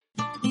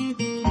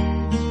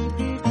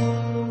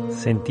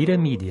Sentire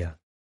Media.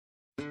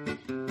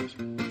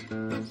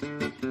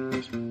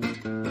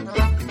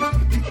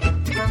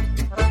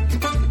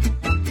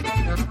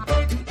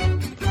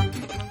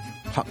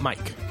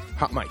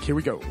 Hot mic, here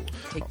we go.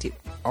 Take two.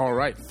 All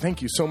right,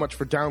 thank you so much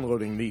for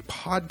downloading the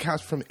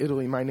podcast from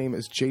Italy. My name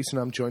is Jason.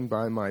 I'm joined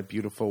by my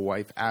beautiful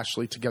wife,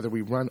 Ashley. Together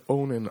we run,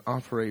 own, and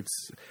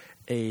operates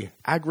a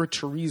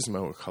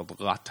agriturismo called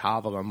La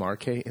Tavola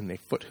Marche in the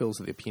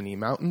foothills of the Apennine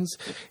Mountains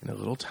in a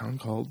little town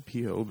called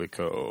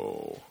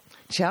Piobico.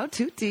 Ciao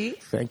tutti.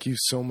 Thank you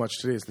so much.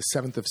 Today is the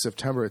 7th of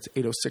September. It's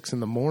 8:06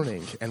 in the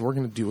morning, and we're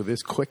going to do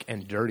this quick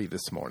and dirty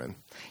this morning.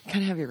 You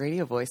kind of have your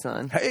radio voice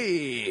on.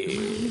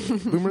 Hey!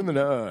 Boomer in the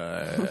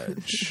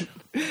nudge.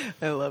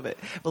 I love it.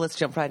 Well, let's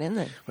jump right in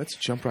then. Let's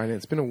jump right in.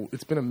 It's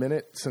been a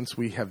minute since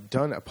we have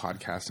done a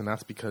podcast, and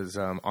that's because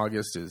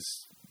August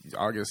is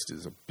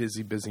a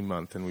busy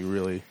month, and we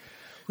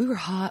were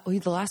hot.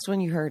 The last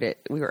one you heard it.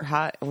 We were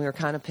hot and we were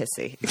kind of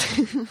pissy.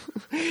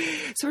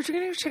 So we're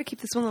going to try to keep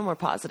this one a little more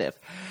positive.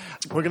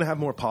 We're going to have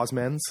more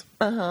pause-mens.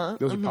 Uh-huh.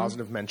 Those are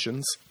positive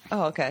mentions.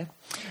 Oh, okay.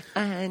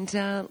 And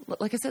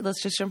like I said,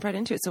 let's just jump right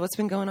into it. So what's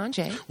been going on,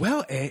 Jay?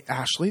 Well,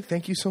 Ashley,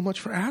 thank you so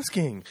much for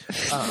asking.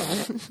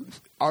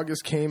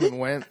 August came and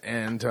went,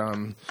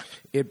 and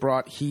it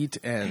brought heat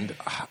and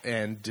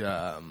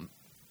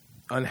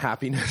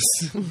unhappiness.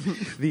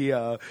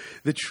 The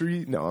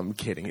tree. No, I'm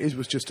kidding. It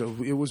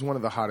was one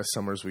of the hottest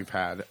summers we've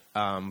had,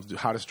 the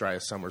hottest,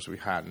 driest summers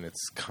we've had, and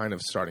it's kind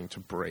of starting to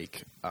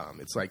break.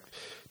 It's like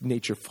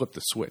nature flipped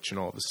the switch, and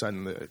all of a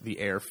sudden the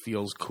air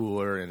feels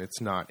cooler, and it's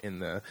not in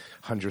the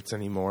hundreds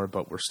anymore,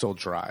 but we're still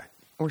dry.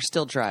 We're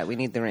still dry. We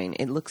need the rain.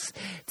 It's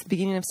the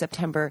beginning of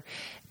September,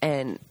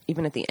 and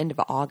even at the end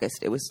of August,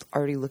 it was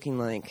already looking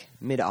like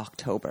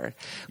mid-October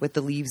with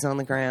the leaves on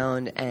the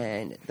ground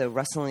and the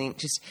rustling.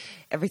 Just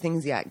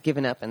everything's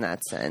given up in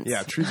that sense.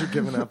 Yeah, trees are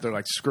giving up. They're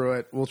like, screw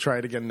it. We'll try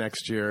it again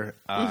next year.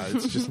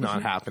 It's just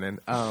not happening.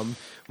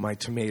 My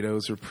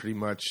tomatoes are pretty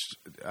much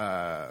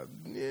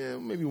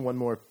maybe one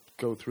more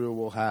go through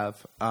we'll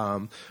have.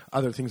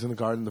 Other things in the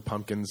garden, the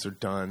pumpkins are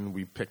done.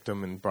 We picked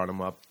them and brought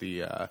them up.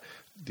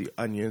 The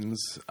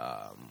onions,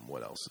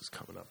 what else is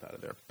coming up out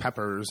of there?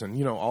 Peppers, and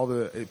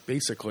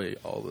basically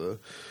all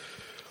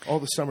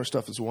the summer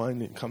stuff is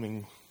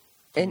coming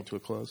to a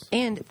close.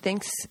 And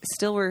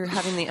still we're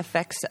having the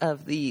effects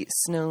of the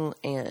snow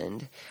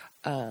and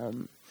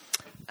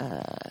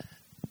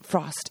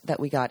frost that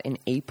we got in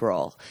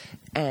April,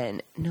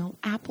 and no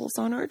apples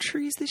on our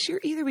trees this year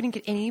either. We didn't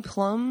get any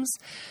plums.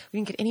 We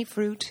didn't get any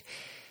fruit.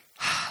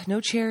 No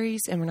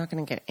cherries, and we're not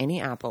going to get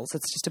any apples.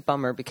 It's just a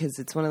bummer because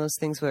it's one of those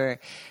things where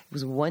it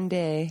was 1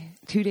 day,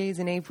 2 days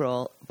in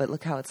April, but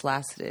look how it's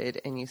lasted,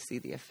 and you see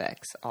the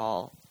effects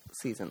all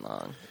season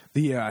long.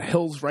 The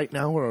hills right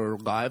now are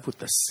alive with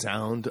the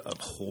sound of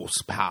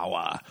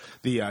horsepower.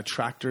 The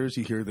tractors,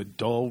 you hear the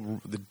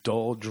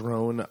dull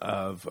drone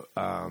of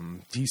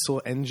diesel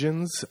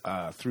engines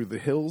through the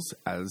hills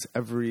as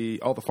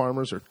all the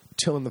farmers are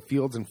tilling the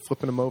fields and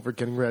flipping them over,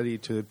 getting ready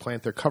to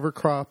plant their cover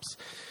crops.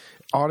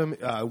 Autumn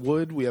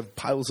wood, we have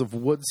piles of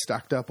wood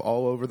stacked up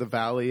all over the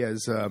valley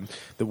as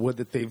the wood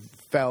that they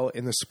fell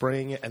in the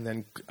spring and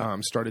then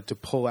started to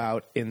pull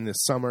out in the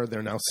summer.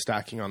 They're now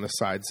stacking on the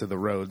sides of the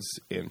roads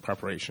in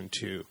preparation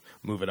to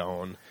move it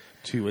on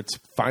to its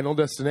final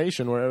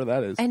destination, wherever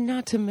that is. And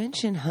not to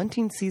mention,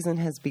 hunting season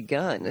has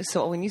begun.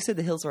 So when you said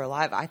the hills were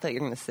alive, I thought you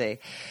were going to say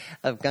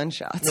of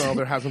gunshots. No,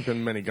 there hasn't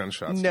been many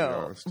gunshots, to be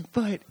honest.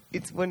 But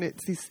it's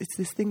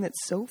this thing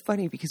that's so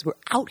funny because we're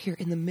out here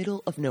in the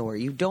middle of nowhere.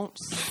 You don't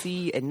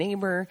see a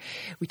neighbor.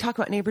 We talk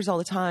about neighbors all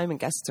the time, and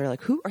guests are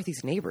like, who are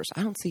these neighbors?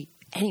 I don't see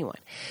anyone.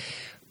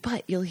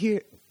 But you'll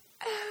hear,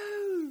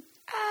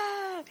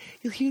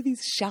 you'll hear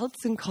these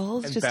shouts and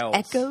calls and just bells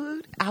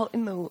echoed out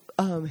in the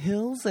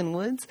hills and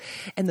woods,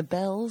 and the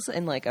bells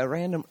and like a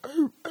random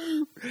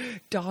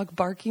dog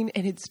barking,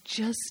 and it's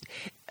just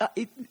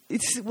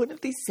it's one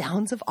of these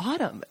sounds of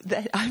autumn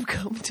that I've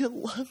come to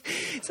love.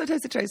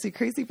 Sometimes it drives me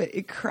crazy, but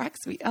it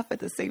cracks me up at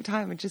the same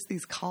time. And just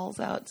these calls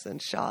outs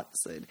and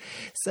shots, and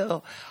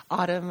so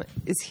autumn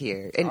is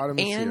here. And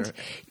here.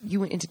 You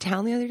went into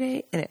town the other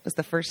day, and it was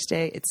the first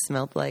day. It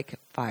smelled like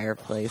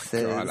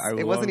fireplaces. Oh God,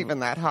 it wasn't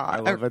even that hot. I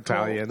love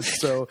Italians,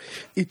 so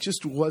it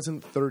just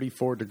wasn't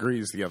 34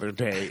 degrees the other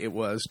day. It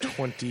was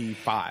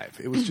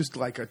 25. It was just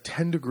like a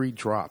 10-degree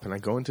drop. And I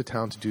go into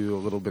town to do a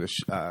little bit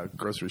of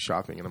grocery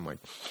shopping, and I'm like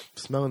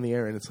smelling the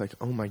air, and it's like,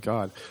 oh my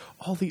God,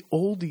 all the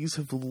oldies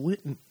have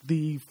lit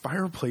the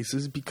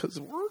fireplaces because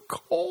we're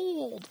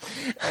cold.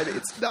 And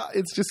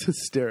it's just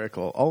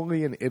hysterical.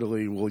 Only in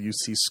Italy will you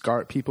see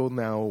people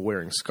now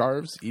wearing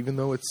scarves, even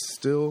though it's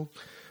still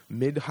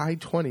mid-high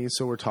 20s,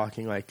 so we're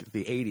talking like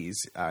the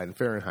 80s in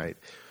Fahrenheit.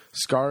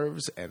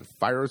 Scarves and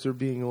fires are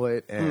being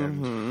lit,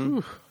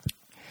 and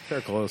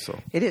Pericoloso.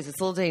 It is.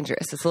 It's a little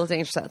dangerous. It's a little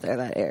dangerous out there,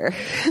 that air.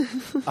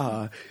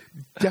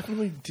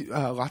 Definitely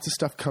lots of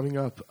stuff coming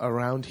up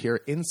around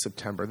here in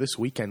September. This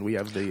weekend we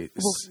have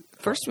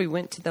First, we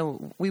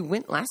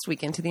went last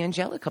weekend to the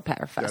Angelica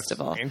Pear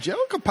Festival.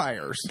 Angelica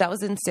Pears. That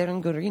was in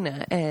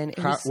Serungarina, and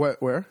it was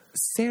where?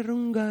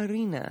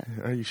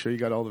 Serungarina. Are you sure you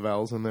got all the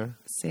vowels in there?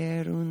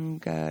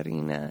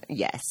 Serungarina.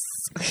 Yes.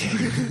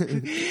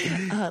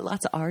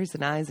 Lots of R's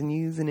and I's and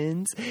U's and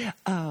N's.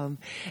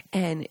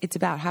 And it's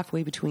about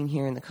halfway between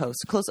here and the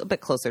coast. A bit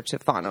closer to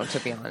Fano, to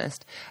be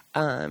honest,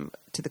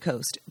 to the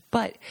coast.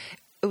 But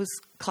it was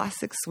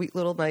classic, sweet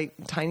little,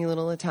 tiny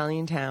little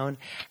Italian town.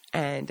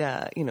 And,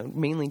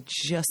 mainly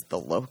just the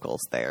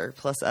locals there,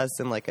 plus us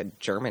and like a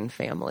German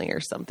family or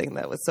something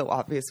that was so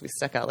obvious we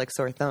stuck out like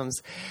sore thumbs.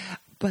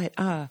 But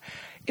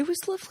it was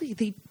lovely.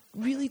 They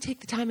really take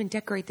the time and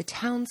decorate the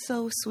town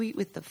so sweet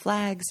with the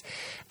flags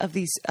of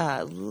these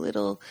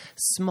little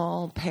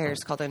small pears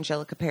called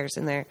Angelica pears,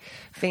 and they're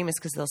famous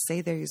because they'll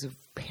say these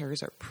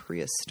pears are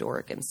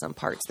prehistoric in some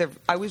parts. Prehistoric.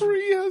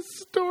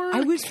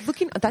 I was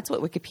looking. That's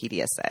what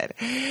Wikipedia said,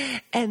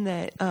 and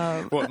that.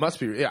 Well, it must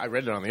be. Yeah, I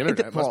read it on the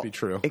internet. It must be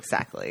true.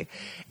 Exactly,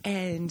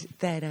 and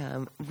that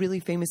really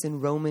famous in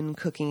Roman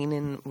cooking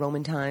in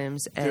Roman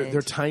times. And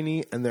they're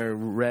tiny and they're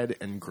red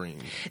and green.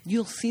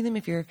 You'll see them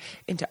if you're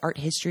into art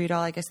history at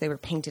all. I guess they were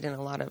painted in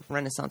a lot of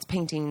Renaissance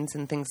paintings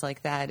and things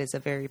like that as a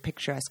very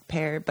picturesque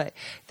pear, but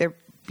they're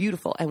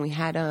beautiful. And we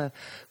had a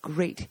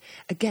great,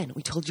 again,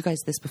 we told you guys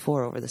this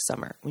before over the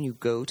summer. When you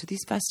go to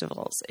these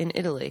festivals in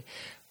Italy,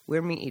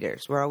 we're meat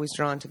eaters. We're always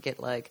drawn to get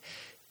like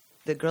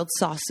the grilled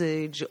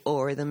sausage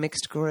or the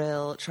mixed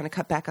grill, trying to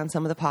cut back on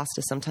some of the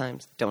pasta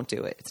sometimes. Don't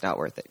do it. It's not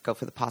worth it. Go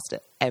for the pasta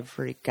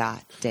every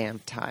goddamn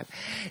time.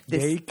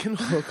 They can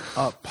hook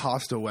up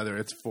pasta whether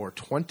it's for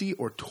 20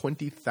 or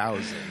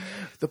 20,000.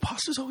 The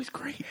pasta's always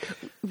great.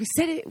 We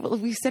said it. Well,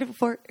 we said it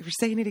before. We're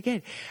saying it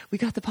again. We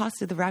got the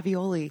pasta, the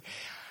ravioli.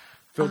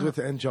 Filled with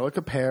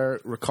Angelica pear,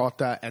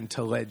 ricotta, and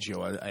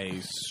taleggio, a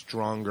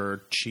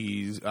stronger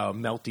cheese,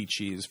 melty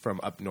cheese from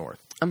up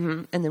north.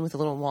 Mm-hmm. And then with a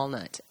little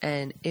walnut.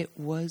 And it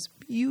was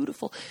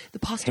beautiful. The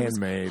pasta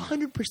handmade. Was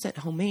 100%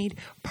 homemade,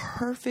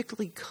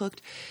 perfectly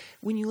cooked.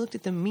 When you looked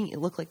at the meat, it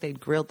looked like they'd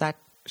grilled that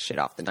shit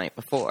off the night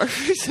before.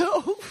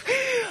 So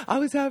I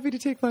was happy to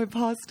take my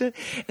pasta.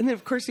 And then,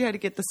 of course, you had to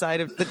get the side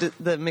of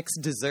the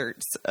mixed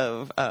desserts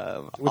of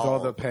with all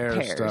the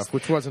pear stuff,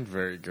 which wasn't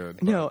very good.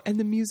 But. No, and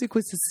the music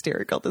was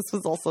hysterical. This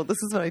is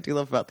what I do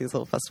love about these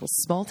little festivals.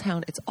 Small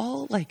town. It's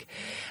all like,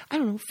 I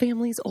don't know,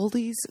 families,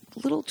 oldies,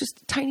 little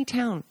just tiny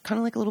town, kind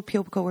of like a little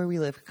Piopico where we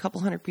live. A couple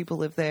hundred people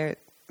live there.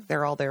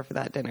 They're all there for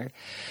that dinner.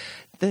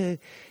 The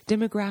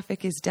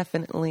demographic is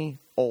definitely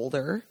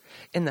older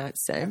in that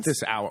sense. At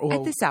this hour.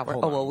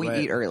 Well, we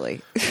eat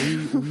early.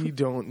 We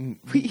don't.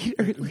 We eat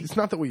early. It's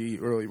not that we eat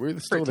early. We're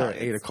still there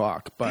at 8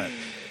 o'clock, but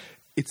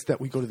it's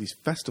that we go to these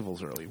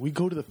festivals early. We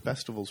go to the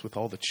festivals with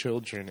all the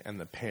children and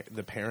the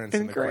parents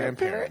and the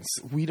grandparents.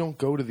 We don't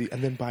go to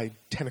and then by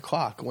 10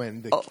 o'clock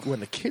when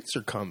the kids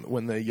are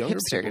when the younger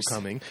people are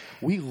coming,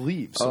 we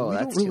leave. So we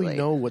don't really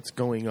know what's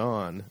going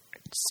on.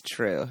 It's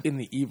true. In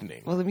the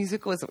evening. Well, the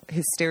music was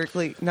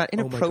hysterically, not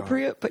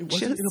inappropriate, but it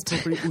wasn't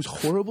inappropriate. It was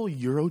horrible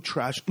Euro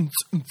trash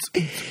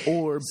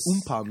or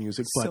oompa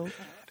music, but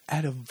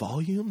at a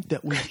volume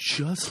that was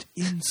just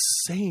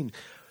insane.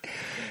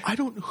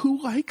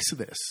 Who likes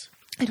this?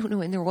 I don't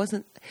know. And there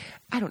wasn't,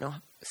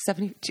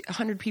 70,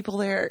 100 people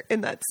there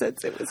in that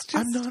sense. It was just.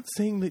 I'm not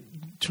saying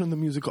that turn the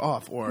music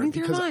off or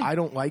because I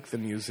don't like the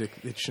music,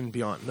 it shouldn't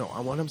be on. No,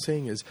 what I'm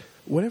saying is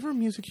whatever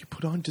music you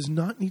put on does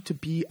not need to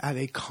be at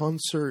a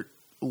concert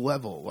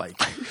level,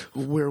 like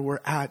where we're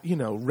at,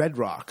 Red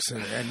Rocks,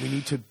 and we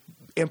need to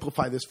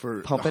amplify this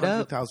for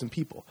 100,000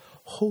 people.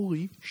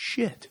 Holy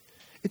shit.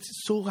 It's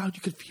so loud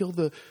you could feel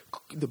the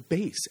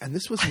bass. And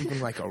this wasn't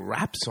even like a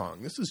rap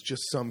song. This is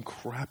just some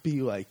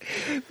crappy like...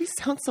 We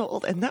sound so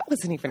old, and that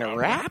wasn't even a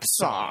rap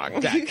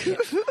song.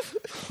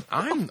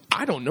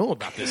 I don't know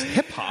about this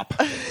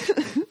hip-hop.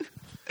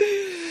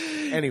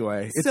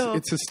 Anyway,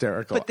 it's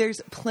hysterical. But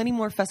there's plenty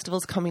more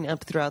festivals coming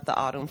up throughout the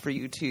autumn for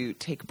you to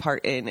take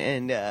part in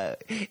and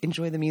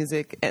enjoy the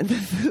music and the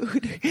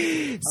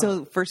food.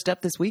 So first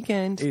up this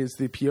weekend is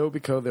the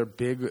Piobico, their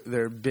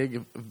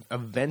big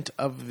event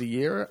of the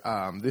year.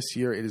 This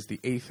year it is the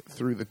 8th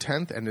through the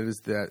 10th, and it is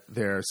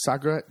their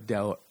Sagra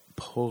del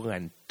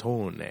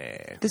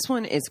Polentone. This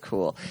one is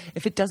cool.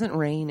 If it doesn't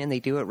rain and they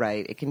do it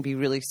right, it can be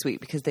really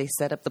sweet because they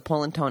set up the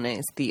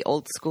polentones, the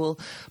old school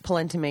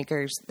polenta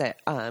makers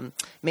that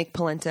make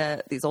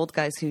polenta. These old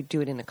guys who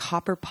do it in a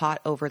copper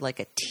pot over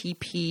like a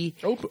teepee.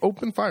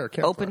 Open fire.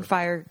 Open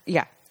fire.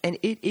 Yeah. And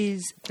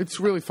it's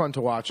really fun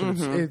to watch. And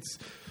it's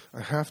I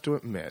have to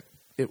admit,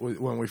 it was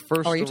when we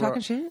first. Are you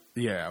talking shit?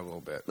 Yeah, a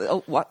little bit.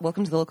 Oh,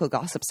 welcome to the local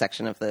gossip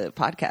section of the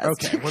podcast.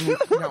 Okay.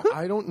 Now,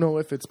 I don't know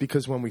if it's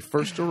because when we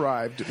first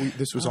arrived,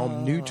 this was all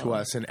new to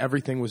us, and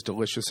everything was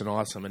delicious and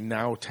awesome. And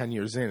now, 10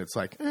 years in, it's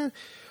like,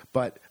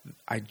 But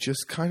I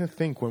just kind of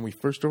think when we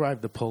first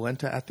arrived, the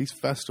polenta at these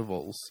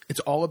festivals, it's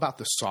all about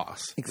the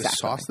sauce. Exactly. The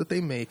sauce that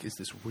they make is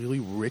this really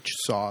rich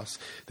sauce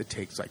that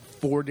takes like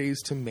 4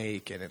 days to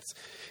make, and it's.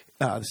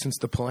 Since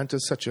the polenta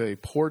is such a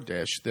poor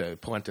dish, the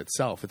polenta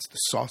itself, it's the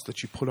sauce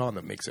that you put on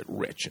that makes it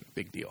rich and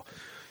big deal.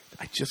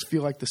 I just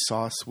feel like the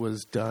sauce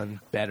was done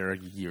better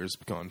years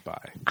gone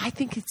by. I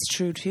think it's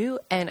true too,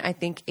 and I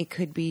think it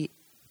could be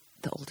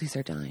the oldies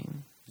are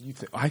dying.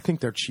 I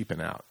think they're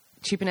cheaping out.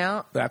 Cheaping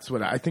out? That's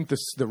what I think.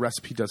 The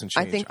recipe doesn't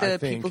change. I think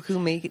people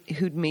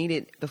who'd made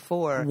it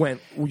before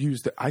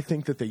used it. I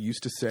think that they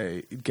used to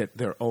say get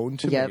their own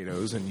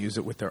tomatoes and use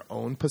it with their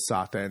own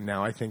passata, and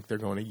now I think they're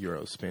going to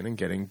Eurospin and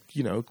getting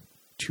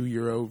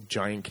 €2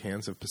 giant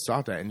cans of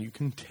passata, and you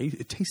can taste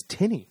it. Tastes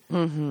tinny.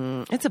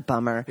 Mm-hmm. It's a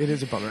bummer. It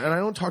is a bummer, and I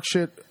don't talk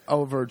shit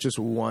over just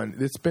one.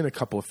 It's been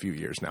a few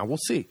years now. We'll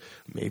see.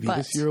 Maybe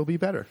this year will be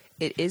better.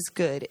 It is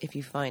good if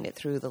you find it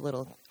through the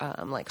little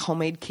like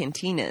homemade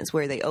cantinas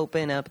where they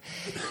open up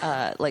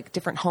like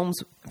different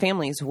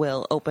families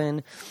will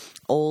open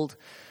old.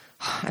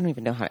 I don't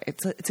even know how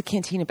it's a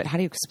cantina, but how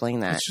do you explain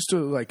that? It's just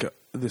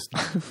this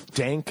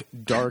dank,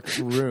 dark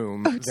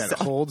room that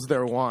holds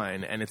their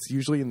wine, and it's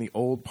usually in the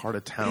old part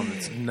of town.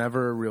 It's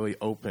never really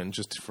open,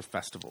 just for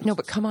festivals. No,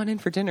 but come on in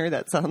for dinner.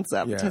 That sounds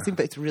appetizing,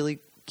 but it's really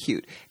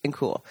cute and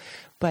cool.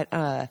 But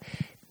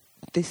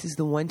this is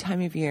the one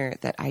time of year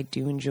that I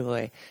do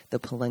enjoy the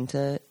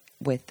polenta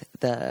with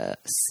the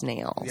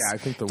snails. Yeah, I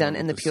think done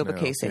in the Pio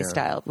Bacchese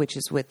style, which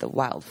is with the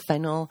wild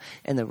fennel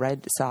and the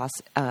red sauce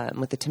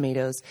with the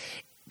tomatoes.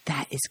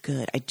 That is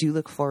good. I do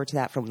look forward to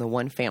that from the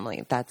one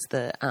family. That's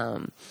the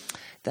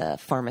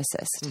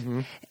pharmacist.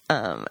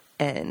 Mm-hmm.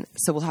 And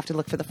so we'll have to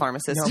look for the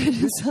pharmacist. Now,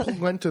 this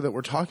polenta that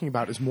we're talking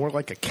about is more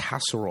like a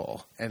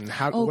casserole. And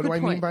what do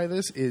I mean by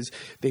this is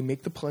they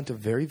make the polenta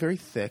very, very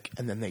thick,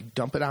 and then they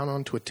dump it out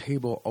onto a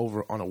table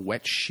over on a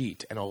wet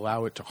sheet and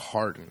allow it to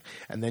harden.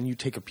 And then you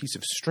take a piece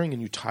of string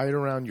and you tie it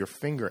around your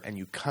finger, and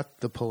you cut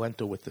the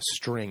polenta with the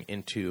string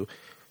into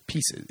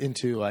pieces,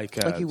 into like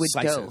you would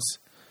slices. Dough.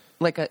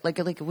 Like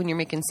when you're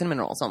making cinnamon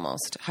rolls,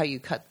 almost how you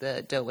cut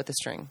the dough with a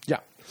string. Yeah,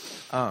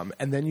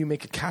 and then you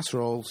make a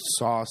casserole,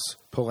 sauce,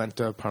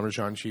 polenta,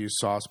 Parmesan cheese,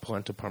 sauce,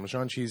 polenta,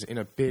 Parmesan cheese in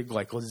a big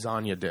like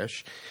lasagna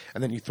dish,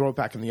 and then you throw it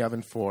back in the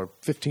oven for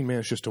 15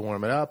 minutes just to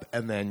warm it up,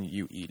 and then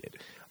you eat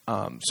it.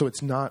 So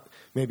it's not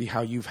maybe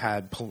how you've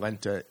had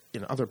polenta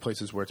in other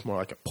places where it's more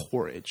like a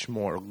porridge,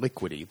 more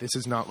liquidy. This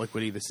is not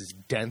liquidy. This is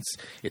dense.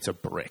 It's a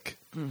brick.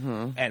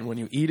 Mm-hmm. And when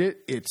you eat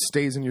it, it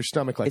stays in your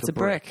stomach like a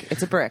brick.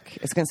 It's a brick.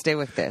 It's going to stay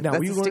with it. Now,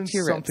 we learned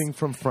something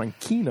from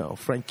Franchino.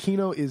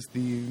 Franchino is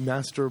the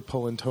master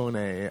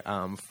polentone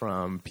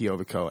from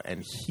Piovico,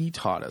 and he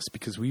taught us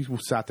because we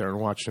sat there and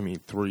watched him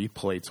eat 3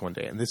 plates one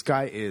day. And this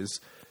guy is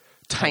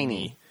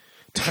tiny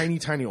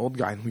old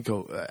guy. And we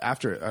go, I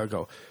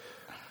go,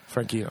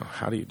 Franchino,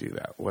 how do you do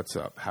that? What's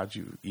up? How'd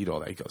you eat all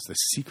that? He goes, the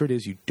secret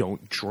is you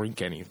don't drink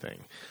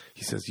anything.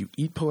 He says you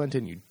eat polenta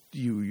and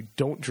you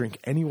don't drink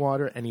any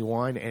water, any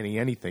wine,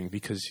 anything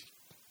because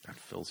that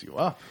fills you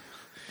up.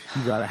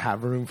 You got to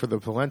have room for the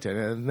polenta.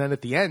 And then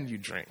at the end you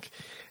drink.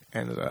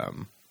 And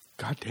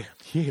goddamn,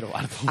 he ate a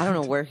lot of polenta. I don't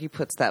know where he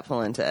puts that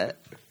polenta.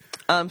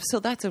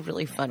 So that's a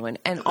really fun one.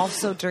 And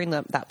also during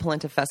that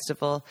polenta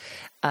festival,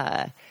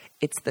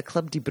 it's the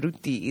Club di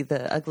Brutti,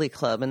 the ugly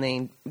club, and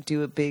they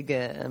do a big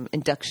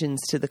inductions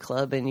to the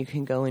club, and you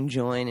can go and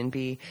join and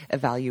be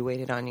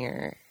evaluated on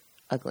your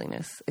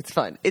ugliness. It's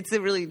fun. It's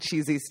a really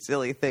cheesy,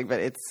 silly thing,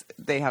 but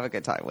they have a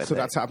good time with it. So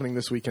that's happening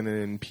this weekend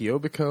in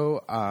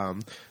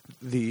Piobico.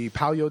 The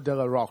Palio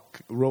della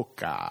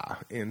Rocca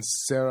in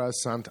Serra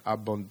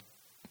Sant'Abbondio.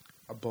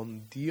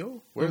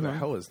 Where the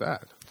hell is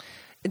that?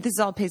 This is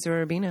all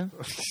Pesaro Urbino.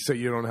 So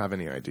you don't have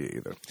any idea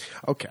either.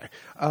 Okay.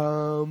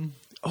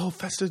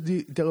 Festa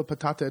della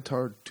Patate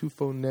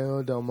Tartufo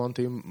Nero del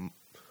Monte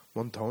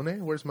Montone?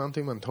 Where's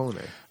Monte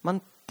Montone?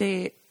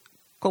 Monte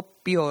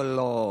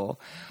Copiolo.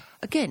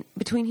 Again,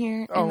 between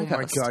here and the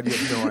coast. Oh my God, you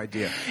have no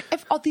idea.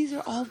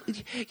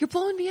 You're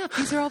blowing me up.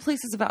 These are all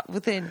places about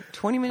within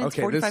 20 minutes,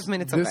 45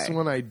 minutes away. This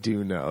one I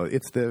do know.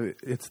 It's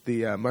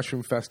the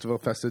Mushroom Festival,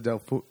 Festa del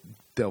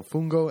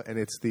Fungo, and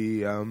it's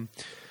the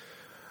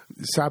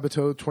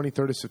Sabato,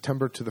 23rd of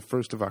September to the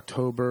 1st of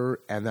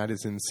October, and that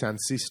is in San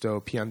Sisto,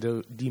 Pian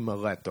di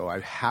Mileto. I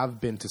have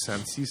been to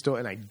San Sisto,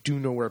 and I do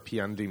know where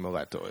Pian di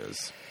Mileto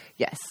is.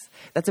 Yes,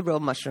 that's a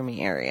real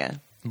mushroomy area.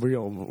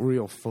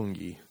 Real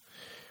fungi.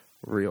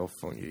 Real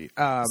fungi.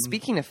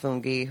 Speaking of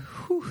fungi,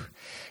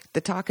 the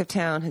talk of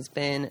town has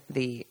been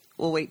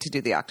we'll wait to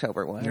do the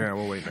October one. Yeah,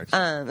 we'll wait next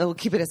time. We'll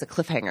keep it as a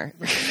cliffhanger.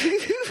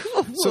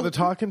 So the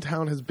talk in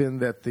town has been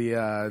that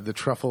the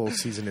truffle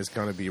season is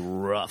going to be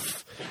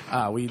rough.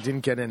 We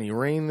didn't get any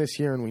rain this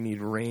year, and we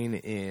need rain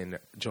in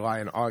July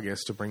and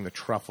August to bring the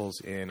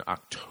truffles in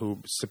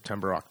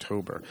September,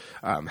 October.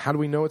 How do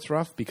we know it's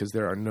rough? Because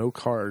there are no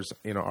cars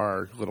in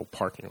our little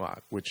parking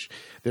lot, which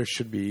there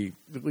should be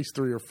at least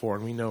 3 or 4,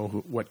 and we know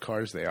what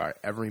cars they are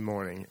every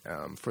morning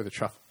for the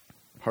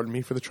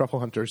truffle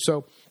hunters.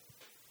 So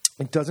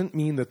it doesn't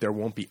mean that there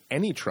won't be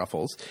any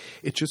truffles.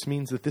 It just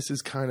means that this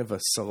is kind of a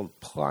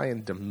supply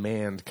and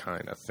demand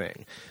kind of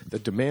thing. The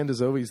demand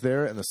is always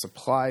there, and the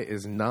supply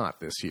is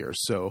not this year.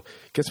 So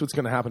guess what's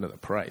going to happen to the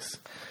price?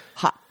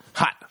 Hot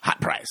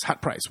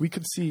price. We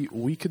could see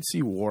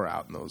war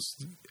out in those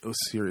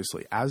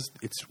seriously. As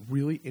it's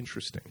really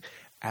interesting.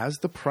 as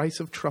the price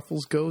of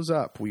truffles goes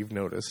up, we've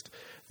noticed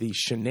the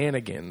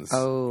shenanigans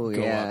go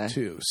up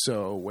too.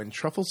 So when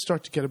truffles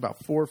start to get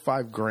about $4 or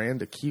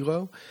 $5 a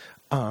kilo,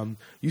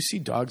 you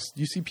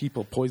see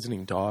people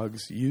poisoning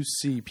dogs. You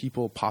see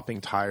people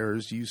popping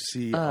tires. You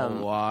see a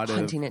lot of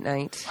hunting at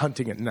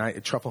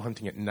night, truffle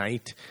hunting at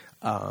night.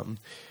 You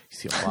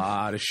see a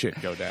lot of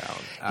shit go down.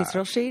 It's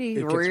real shady.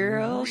 It gets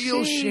real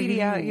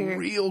shady out here,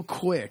 real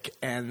quick,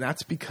 and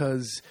that's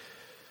because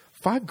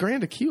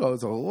 $5 a kilo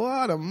is a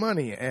lot of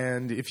money.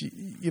 And if you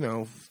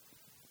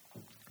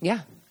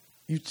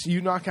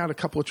knock out a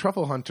couple of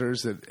truffle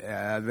hunters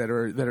that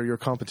are your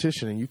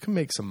competition, and you can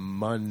make some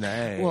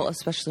money. Well,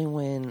 especially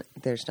when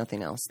there's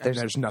nothing else.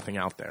 There's nothing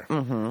out there.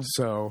 Mm-hmm.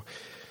 So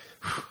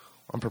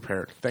I'm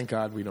prepared. Thank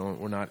God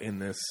we're not in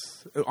this.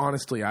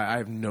 Honestly, I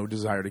have no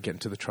desire to get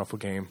into the truffle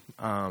game.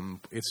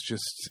 It's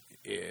just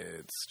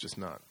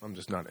not. I'm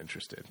just not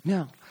interested.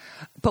 No,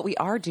 but we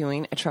are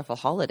doing a truffle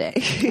holiday.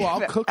 Well,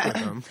 I'll cook with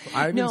them.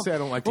 I didn't say I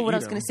don't like to eat them. What I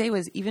was going to say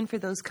was, even for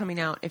those coming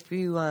out, if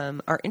you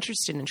are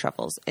interested in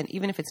truffles, and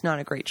even if it's not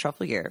a great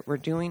truffle year, we're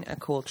doing a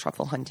cool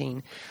truffle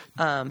hunting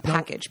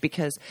package.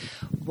 Because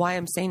why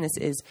I'm saying this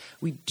is,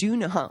 we do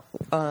not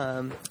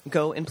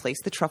go and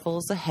place the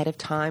truffles ahead of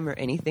time or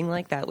anything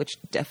like that, which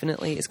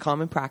definitely is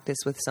common practice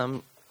with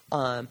some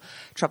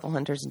truffle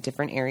hunters in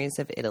different areas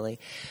of Italy.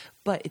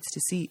 But it's to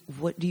see,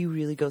 what do you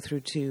really go through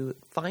to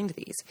find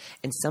these?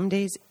 And some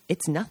days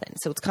it's nothing.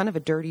 So it's kind of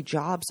a dirty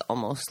jobs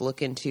almost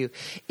look into.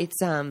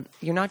 It's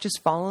you're not just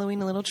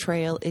following a little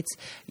trail. It's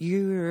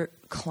you're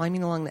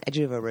climbing along the edge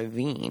of a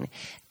ravine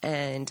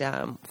and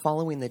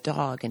following the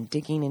dog and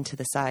digging into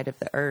the side of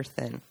the earth.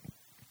 And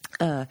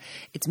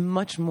it's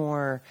much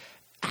more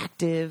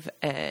active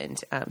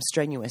and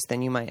strenuous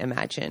than you might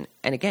imagine.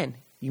 And again,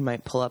 you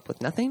might pull up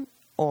with nothing,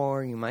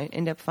 or you might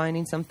end up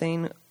finding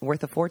something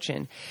worth a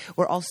fortune.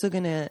 We're also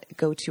going to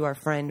go to our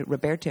friend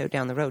Roberto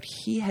down the road.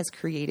 He has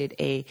created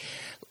a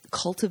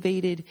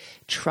cultivated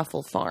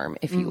truffle farm,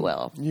 if you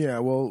will. Yeah,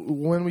 well,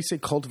 when we say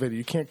cultivated,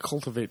 you can't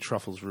cultivate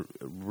truffles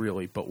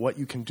really, but what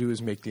you can do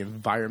is make the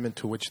environment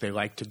to which they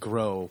like to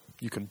grow.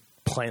 You can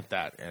plant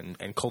that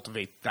and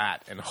cultivate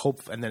that and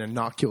then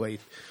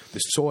inoculate the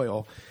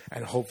soil,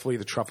 and hopefully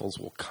the truffles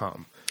will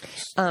come.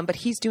 But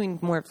he's doing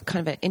more of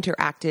kind of an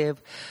interactive,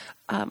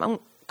 I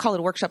won't call it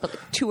a workshop, but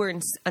tour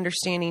and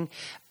understanding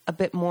a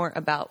bit more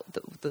about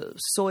the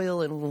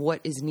soil and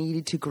what is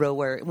needed to grow.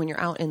 Where when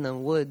you're out in the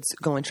woods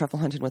going truffle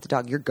hunting with the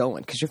dog, you're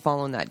going because you're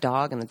following that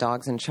dog and the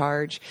dog's in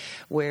charge.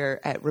 Where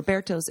at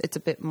Roberto's, it's a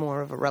bit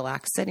more of a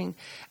relaxed setting.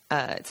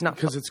 It's not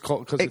because it's a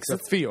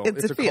field.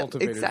 It's a field.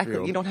 Cultivated exactly.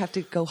 field. You don't have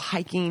to go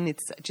hiking.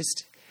 It's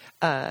just.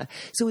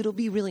 So it'll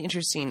be really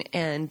interesting.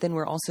 And then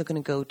we're also going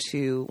to go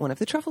to one of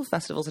the truffle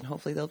festivals, and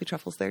hopefully there'll be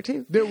truffles there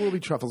too. There will be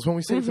truffles. When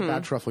we say it's a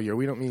bad truffle year,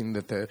 we don't mean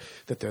that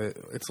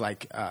it's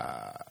like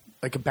a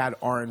bad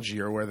orange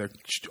year where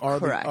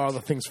all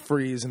the things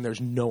freeze and there's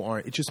no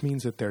orange. It just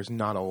means that there's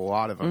not a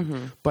lot of them.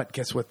 Mm-hmm. But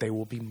guess what? They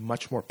will be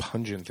much more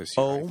pungent this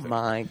year. Oh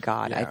my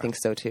God. Yeah. I think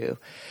so too.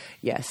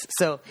 Yes.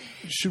 So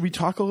should we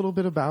talk a little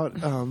bit about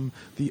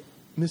the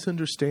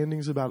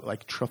misunderstandings about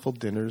like truffle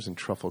dinners and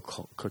truffle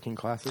cooking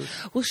classes?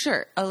 Well,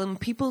 sure.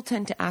 People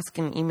tend to ask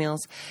in emails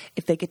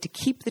if they get to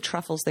keep the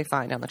truffles they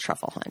find on the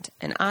truffle hunt.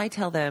 And I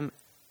tell them,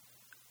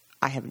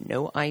 I have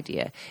no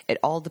idea. It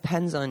all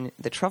depends on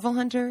the truffle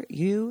hunter,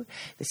 you,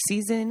 the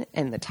season,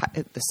 and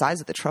the size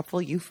of the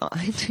truffle you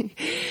find.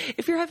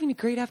 If you're having a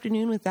great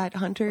afternoon with that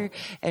hunter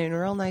and a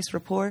real nice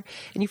rapport,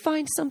 and you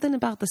find something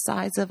about the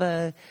size of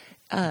a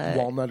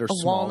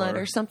walnut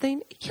or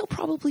something, he'll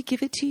probably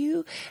give it to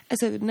you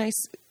as a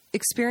nice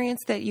experience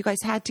that you guys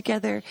had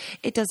together.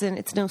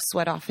 It's no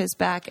sweat off his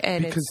back.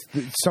 And because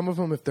some of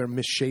them, if they're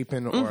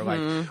misshapen or like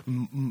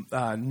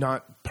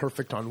not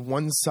perfect on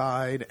one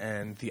side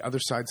and the other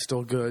side's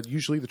still good,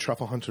 usually the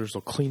truffle hunters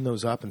will clean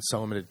those up and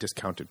sell them at a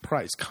discounted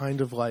price,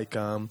 kind of like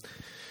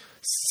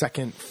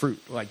second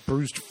fruit, like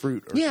bruised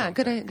fruit. Or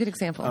something. Good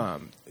example.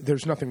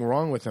 There's nothing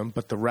wrong with them,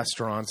 but the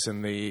restaurants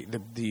and the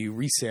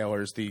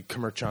resellers, the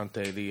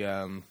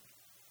commerciante,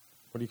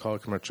 what do you call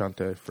it,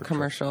 commerciante for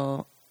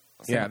commercial?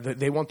 Yeah,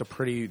 they want the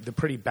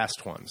pretty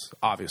best ones,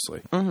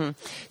 obviously. Mm-hmm.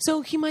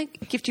 So he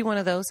might gift you one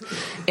of those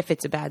if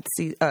it's a bad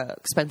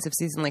expensive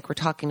season like we're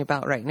talking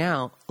about right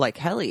now, like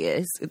Helly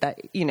is. That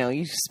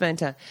you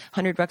spent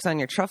 $100 on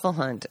your truffle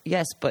hunt,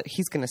 yes, but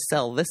he's going to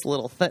sell this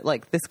little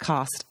like this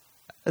cost.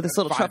 This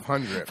little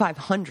 $500.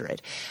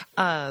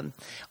 $500.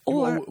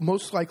 Or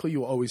most likely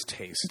you'll always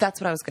taste.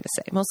 That's what I was going to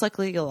say. Most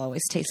likely you'll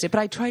always taste it. But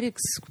I try to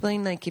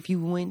explain, like, if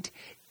you went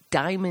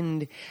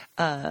diamond,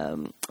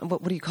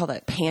 what do you call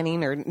that?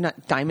 Panning or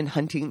not diamond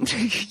hunting?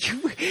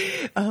 Someone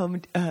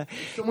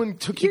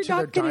took you to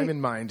their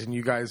diamond mine and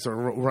you guys are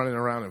running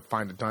around and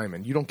find a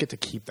diamond. You don't get to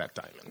keep that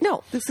diamond.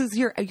 No, this is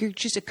you're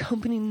just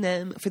accompanying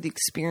them for the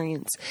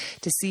experience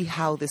to see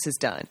how this is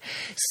done.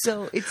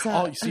 So it's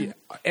you see,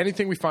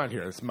 anything we find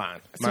here is mine.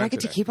 So I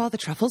get to keep all the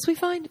truffles we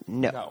find?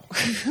 No.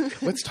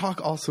 Let's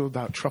talk also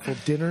about truffle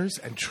dinners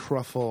and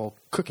truffle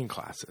cooking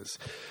classes.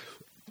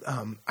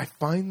 I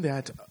find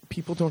that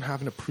people don't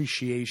have an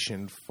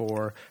appreciation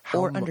for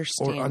or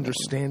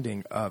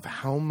understanding of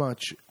how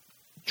much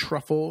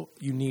truffle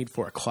you need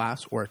for a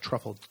class or a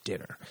truffle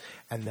dinner,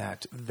 and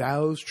that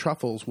those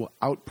truffles will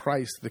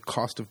outprice the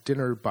cost of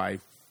dinner by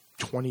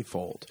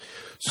 20-fold.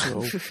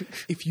 So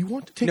if you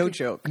want to take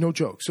no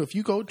joke. So if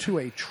you go to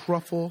a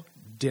truffle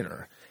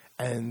dinner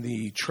and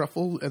the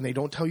truffle, and they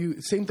don't tell you,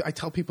 I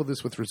tell people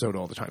this with risotto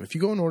all the time. If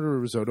you go and order a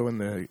risotto in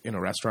a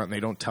restaurant and they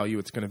don't tell you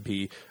it's going to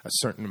be a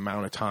certain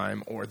amount of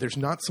time, or there's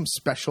not some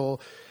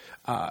special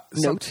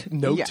note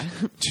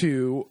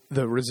to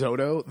the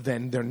risotto,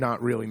 then they're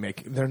not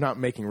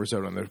making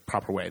risotto in the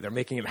proper way. They're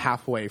making it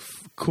halfway,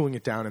 cooling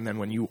it down, and then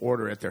when you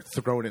order it, they're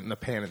throwing it in the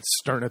pan and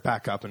stirring it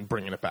back up and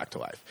bringing it back to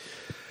life.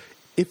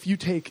 If you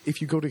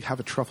go to have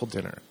a truffle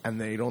dinner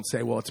and they don't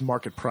say, well, it's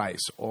market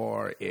price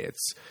or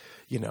it's,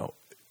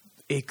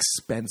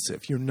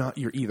 expensive,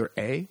 you're either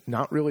A,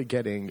 not really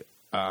getting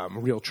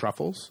real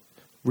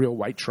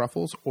white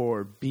truffles,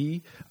 or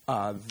B,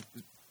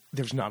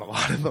 there's not a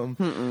lot of them.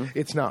 Mm-mm.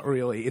 It's not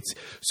really.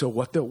 So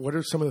what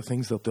are some of the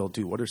things that they'll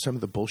do? What are some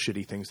of the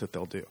bullshitty things that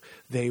they'll do?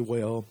 They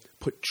will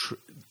put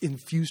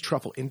infuse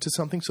truffle into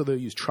something. So they'll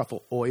use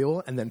truffle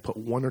oil and then put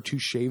 1 or 2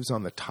 shaves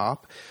on the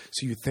top.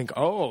 So you think,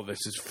 oh, this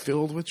is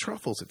filled with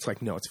truffles. It's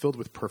like, no, it's filled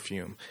with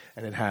perfume,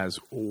 and it has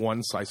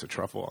 1 slice of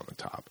truffle on the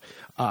top.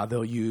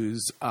 They'll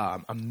use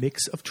a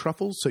mix of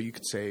truffles. So you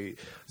could say,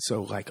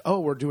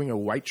 we're doing a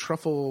white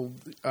truffle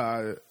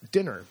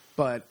dinner,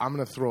 but I'm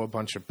going to throw a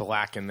bunch of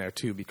black in there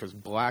too, because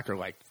black are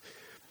like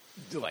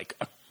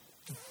a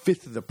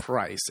fifth of the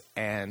price,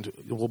 and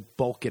we'll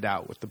bulk it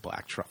out with the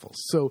black truffles.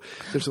 So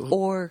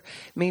or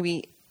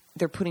maybe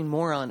they're putting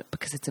more on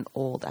because it's an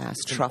old ass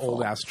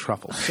truffle.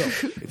 So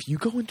if you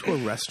go into a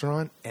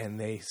restaurant and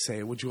they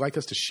say, "Would you like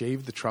us to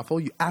shave the truffle?"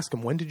 You ask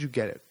them, "When did you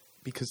get it?"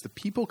 Because the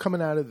people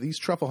coming out of these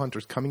truffle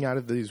hunters coming out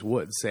of these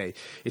woods say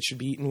it should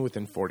be eaten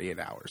within 48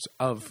 hours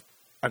of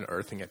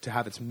unearthing it to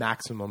have its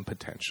maximum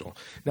potential.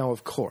 Now,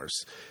 of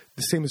course,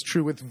 the same is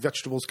true with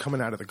vegetables coming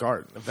out of the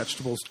garden. The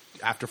vegetables,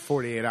 after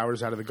 48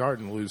 hours out of the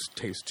garden, lose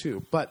taste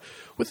too. But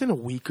within a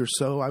week or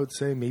so, I would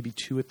say maybe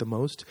 2 at the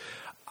most,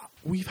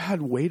 we've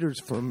had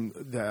waiters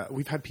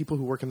we've had people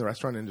who work in the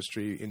restaurant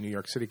industry in New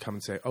York City come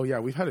and say, oh yeah,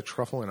 we've had a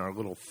truffle in our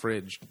little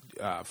fridge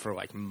for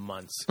like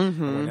months.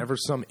 Mm-hmm. And whenever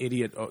some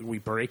idiot, we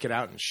break it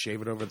out and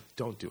shave it over.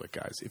 Don't do it,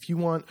 guys. If you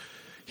want,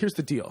 here's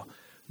the deal.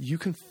 You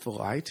can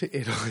fly to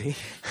Italy,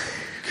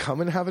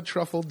 come and have a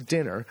truffle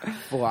dinner,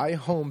 fly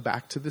home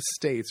back to the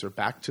States or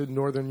back to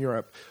Northern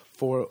Europe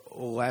for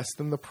less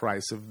than the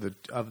price of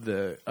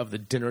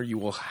the dinner you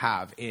will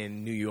have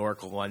in New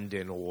York,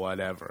 London,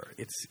 whatever.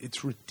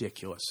 It's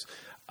ridiculous.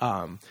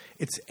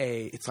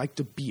 It's like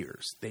De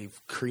Beers.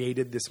 They've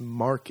created this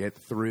market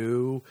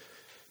through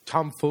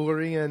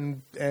tomfoolery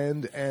and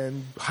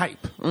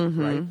hype,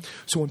 mm-hmm. right?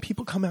 So when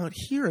people come out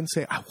here and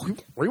say,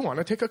 we want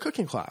to take a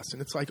cooking class,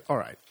 and it's like, all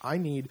right, I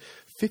need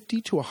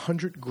 50 to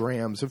 100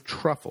 grams of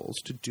truffles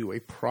to do a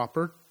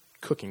proper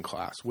cooking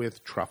class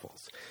with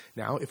truffles.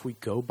 Now, if we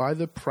go by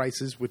the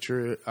prices, which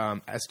are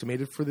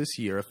estimated for this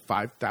year of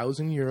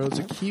 5,000 euros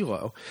a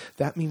kilo,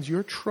 that means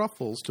your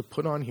truffles to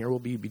put on here will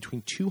be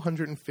between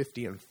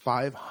 250 and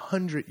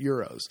 500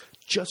 euros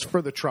just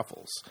for the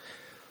truffles.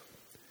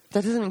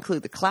 That doesn't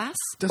include the class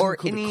or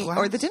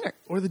the dinner.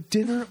 Or the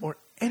dinner or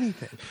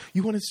anything.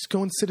 You want to just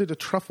go and sit at a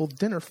truffle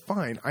dinner?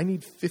 Fine. I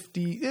need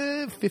 50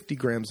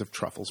 grams of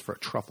truffles for a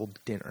truffle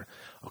dinner.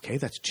 Okay,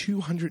 that's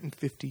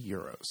 250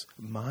 euros.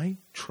 My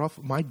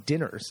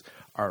dinners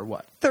are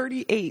what?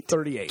 38.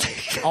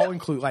 All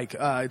include,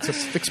 it's a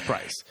fixed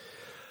price.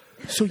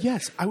 So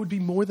yes, I would be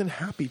more than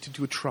happy to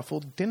do a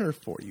truffle dinner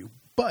for you.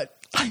 But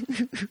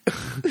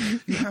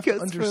you have to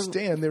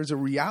understand there's a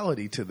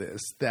reality to this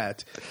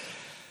that...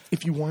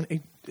 If you want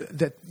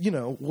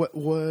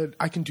what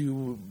I can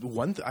do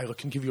I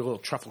can give you a little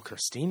truffle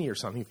crostini or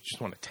something if you just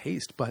want to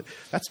taste, but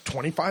that's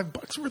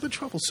 $25 worth of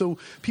truffle. So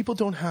people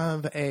don't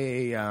have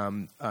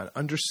an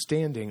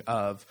understanding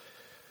of.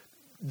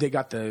 They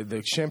got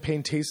the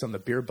champagne taste on the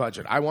beer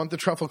budget. I want the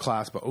truffle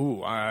class, but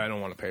I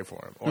don't want to pay for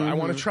them. Or I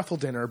want a truffle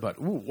dinner, but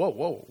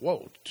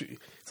whoa.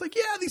 It's like,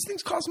 yeah, these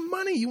things cost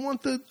money. You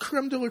want the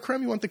creme de la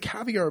creme, you want the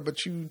caviar,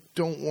 but you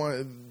don't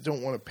want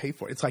to pay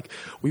for it. It's like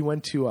we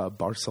went to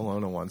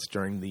Barcelona once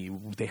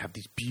they have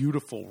these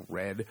beautiful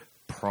red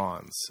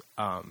prawns,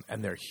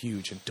 and they're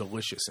huge and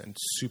delicious and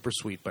super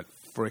sweet, but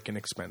freaking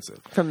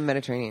expensive. From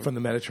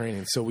the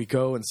Mediterranean. So we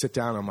go and sit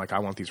down. I'm like, I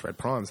want these red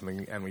prawns,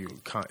 and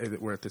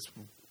we're at this.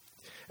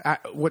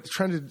 What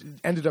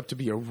ended up to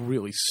be a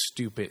really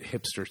stupid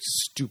hipster,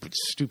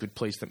 stupid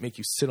place that make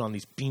you sit on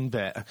these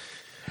beanbag.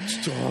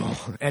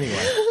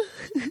 Anyway,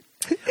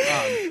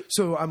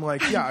 so I'm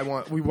like, yeah,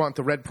 we want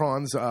the red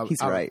prawns.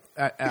 He's right.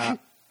 A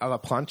la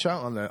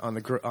plancha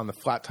on the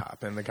flat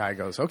top, and the guy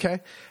goes, okay,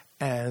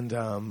 and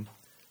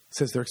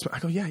says they're expensive. I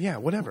go, yeah,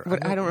 whatever.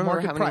 But I don't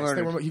remember how many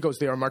we ordered. He goes,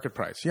 they are market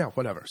price. Yeah,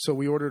 whatever. So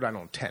we ordered,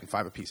 10,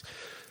 5 apiece.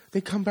 They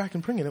come back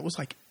and bring it. It was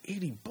like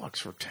 $80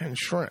 for 10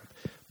 shrimp.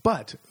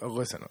 But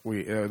listen,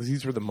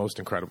 these were the most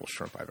incredible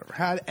shrimp I've ever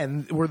had,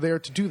 and we're there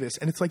to do this.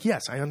 And it's like,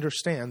 yes, I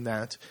understand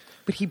that.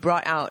 But he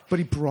brought out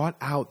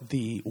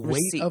the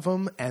weight of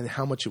them and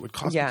how much it would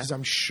cost, because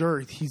I'm sure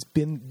he's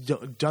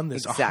done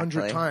this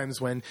 100 times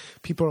when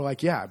people are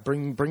like, yeah,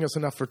 bring us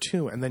enough for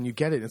 2, and then you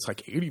get it, and it's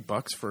like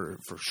 $80 for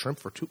shrimp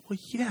for 2. Well,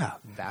 yeah,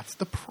 that's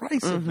the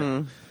price of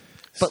it.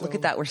 But look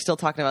at that. We're still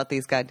talking about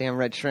these goddamn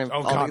red shrimp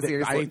all these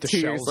years. I ate the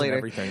shells and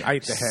everything. I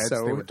ate the heads.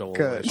 So they were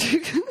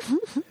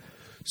delicious.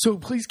 So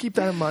please keep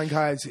that in mind,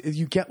 guys.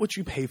 You get what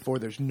you pay for.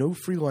 There's no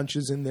free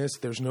lunches in this.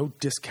 There's no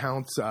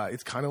discounts.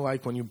 It's kind of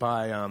like when you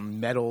buy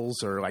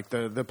metals or like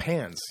the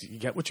pans. You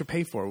get what you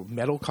pay for.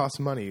 Metal costs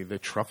money. The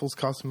truffles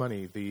cost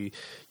money.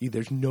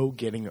 There's no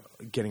getting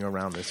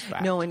around this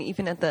fact. No, and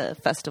even at the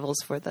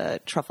festivals for the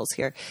truffles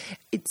here,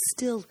 it's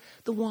still,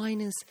 the wine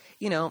is,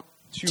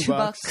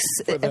 $2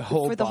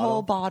 for the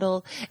whole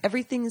bottle.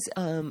 Everything's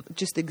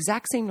just the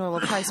exact same normal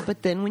price.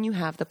 But then when you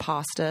have the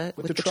pasta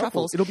with the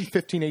truffles, it'll be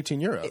 15,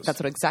 18 euros. That's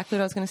exactly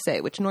what I was going to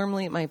say. Which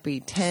normally it might be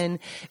 10.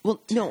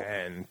 Well, 10, no,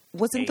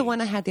 wasn't 8. The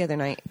one I had the other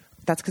night.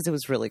 That's because it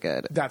was really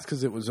good. That's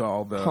because it was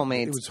all the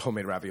homemade. It was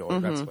homemade ravioli.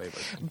 That's flavored.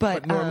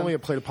 But normally a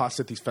plate of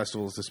pasta at these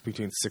festivals is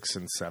between 6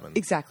 and 7.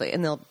 Exactly,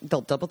 and they'll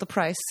double the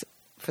price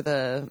for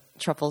the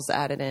truffles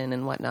added in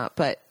and whatnot.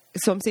 But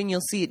so I'm saying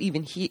you'll see it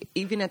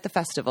even at the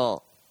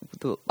festival.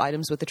 The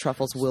items with the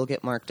truffles will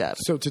get marked up.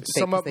 So to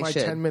sum up my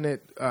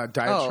 10-minute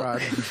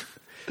diatribe.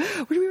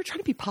 We were trying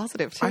to be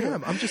positive, too. I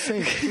am. I'm just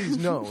saying, please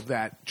know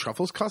that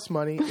truffles cost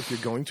money. If you're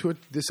going to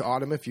this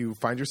autumn, if you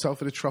find yourself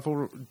at a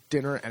truffle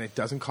dinner and it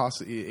doesn't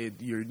cost,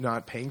 you're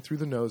not paying through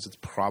the nose, it's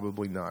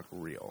probably not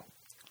real.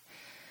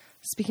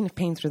 Speaking of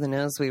paying through the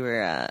nose, we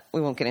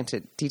won't get into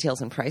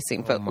details and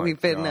pricing, but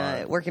we've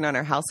been working on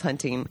our house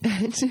hunting.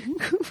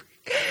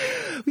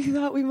 We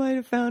thought we might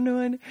have found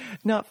one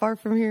not far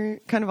from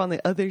here, kind of on the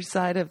other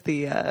side of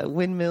the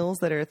windmills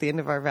that are at the end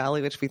of our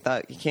valley, which we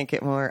thought you can't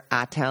get more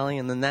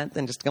Italian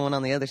than just going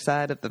on the other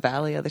side of the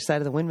valley, other side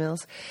of the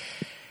windmills.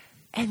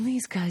 And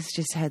these guys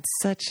just had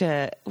such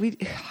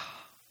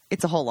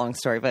it's a whole long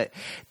story, but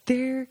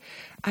their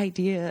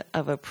idea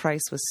of a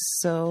price was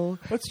so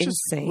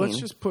insane. Let's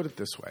just put it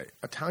this way.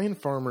 Italian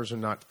farmers are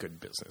not good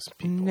business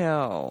people.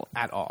 No.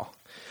 At all.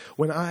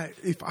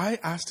 If I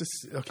asked to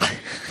see, okay,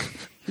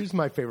 here's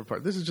my favorite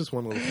part. This is just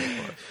one little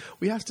favorite part.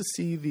 We asked to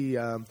see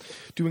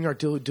doing our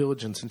due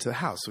diligence into the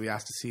house. So we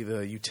asked to see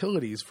the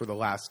utilities for the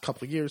last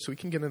couple of years so we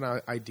can get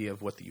an idea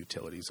of what the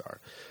utilities are.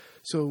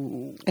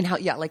 So and how's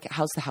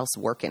the house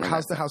working?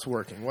 How's the house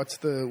working? What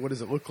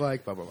does it look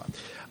like? Blah blah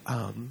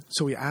blah.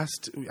 So we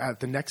asked at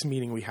the next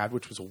meeting we had,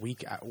 which was a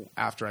week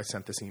after I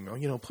sent this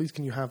email. Please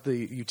can you have the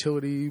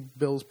utility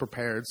bills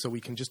prepared so we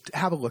can just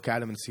have a look at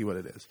them and see what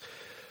it is.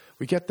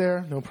 We get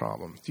there, no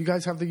problem. Do you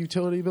guys have the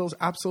utility bills?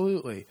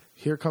 Absolutely.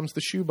 Here comes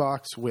the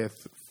shoebox with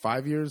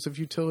 5 years of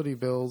utility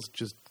bills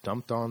just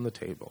dumped on the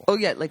table. Oh,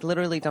 yeah, like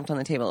literally dumped on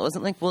the table. It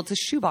wasn't like, well, it's a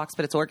shoebox,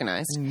 but it's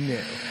organized. No.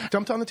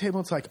 Dumped on the table.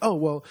 It's like, oh,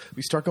 well,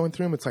 we start going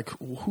through them. It's like,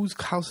 whose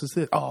house is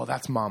this? Oh,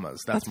 that's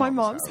Mama's. That's my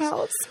mom's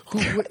house.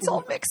 It's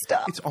all mixed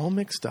up. It's all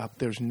mixed up.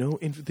 There's no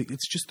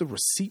it's just the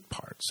receipt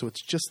part. So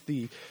it's just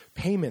the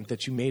payment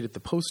that you made at the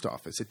post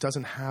office. It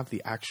doesn't have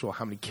the actual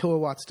how many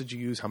kilowatts did you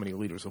use, how many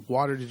liters of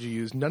water did you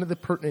use, none of the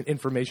pertinent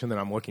information that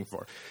I'm looking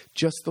for.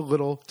 Just the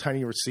little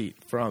tiny receipt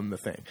from the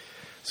thing.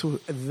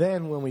 So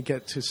then when we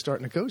get to start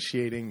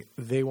negotiating,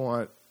 they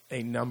want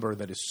a number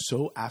that is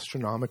so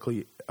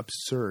astronomically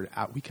absurd.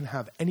 We can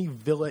have any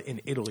villa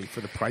in Italy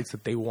for the price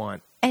that they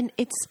want. And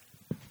it's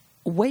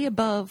way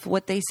above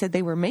what they said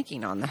they were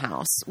making on the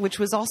house, which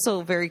was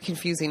also very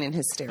confusing and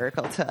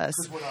hysterical to us.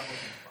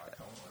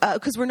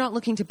 Because we're not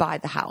looking to buy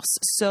the house.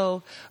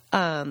 So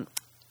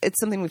it's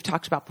something we've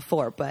talked about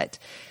before, but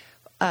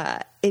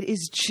it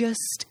is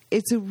just,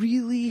 it's a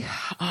really,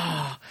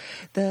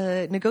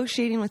 the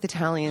negotiating with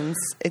Italians,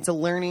 it's a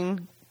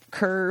learning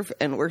curve,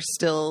 and we're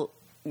still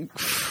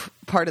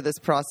part of this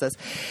process.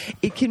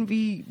 It can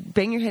be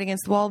bang your head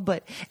against the wall,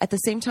 but at the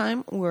same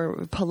time,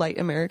 we're polite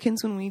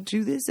Americans when we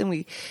do this, and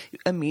we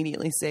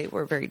immediately say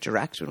we're very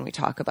direct when we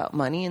talk about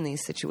money in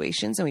these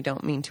situations, and we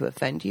don't mean to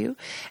offend you.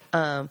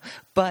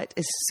 But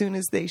as soon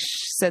as they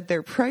said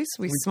their price,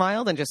 we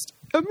smiled and just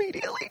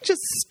immediately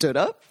just stood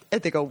up,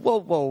 and they go, whoa,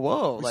 whoa,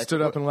 whoa. Like,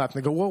 stood up and laughed,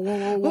 and they go, whoa,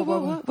 whoa, whoa, whoa,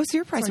 whoa. What's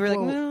your price? We're like,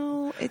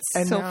 no,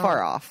 it's so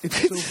far off.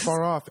 It's so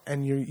far off,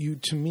 and you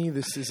to me,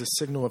 this is a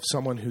signal of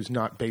someone who's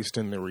not based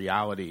in the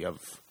reality of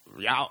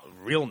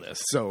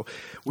realness. So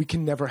we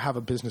can never have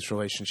a business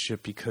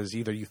relationship because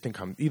either you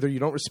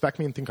don't respect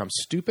me and think I'm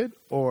stupid,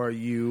 or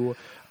you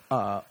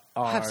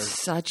have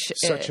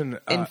such an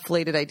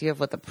inflated idea of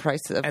what the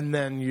price of, and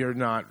then you're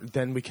not.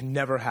 Then we can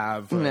never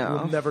have.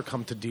 We'll never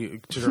come to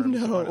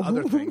terms on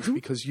other things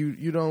because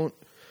you don't.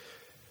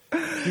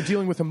 You're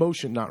dealing with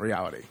emotion, not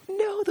reality.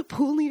 No, the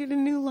pool needed a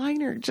new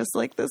liner, just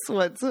like this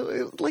one.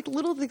 So, like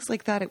little things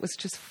like that, it was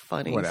just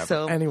funny. Whatever.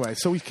 So anyway,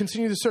 so we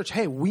continue to search.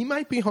 Hey, we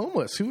might be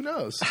homeless. Who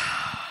knows?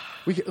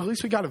 At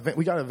least we got a van.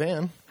 We got a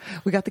van.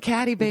 We got the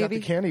caddy, baby. We got the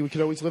caddy. We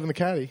could always live in the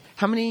caddy.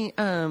 How many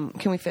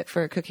can we fit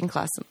for a cooking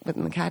class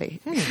within the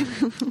caddy?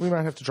 We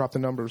might have to drop the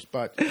numbers,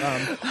 but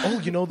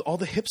all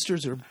the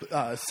hipsters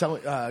are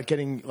selling,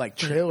 getting like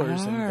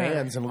trailers and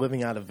vans and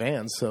living out of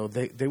vans, so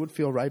they would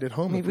feel right at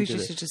home. Maybe we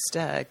should just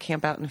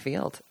camp out in the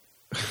field.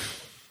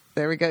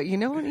 There we go. You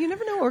never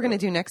know what we're going to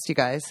do next, you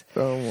guys.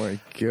 Oh my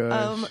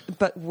gosh.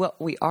 But what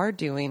we are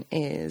doing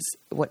is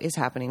what is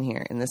happening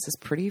here, and this is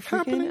pretty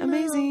freaking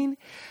amazing.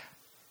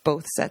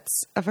 Both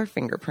sets of our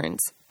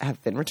fingerprints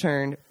have been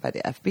returned by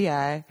the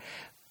FBI.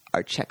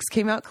 Our checks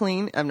came out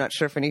clean. I'm not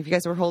sure if any of you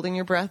guys were holding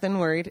your breath and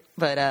worried,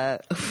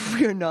 but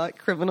we are not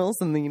criminals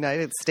in the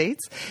United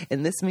States.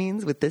 And this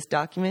means with this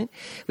document,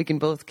 we can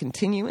both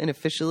continue and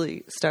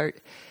officially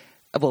start.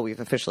 Well,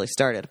 we've officially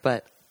started,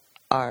 but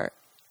our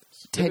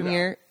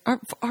tenure,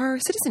 our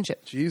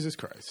citizenship. Jesus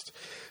Christ.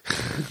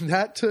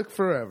 That took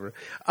forever.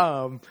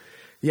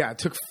 It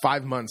took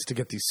 5 months to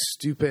get these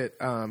stupid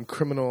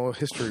criminal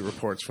history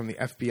reports from the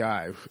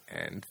FBI.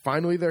 And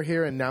finally they're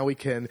here, and now we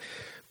can,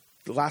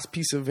 the last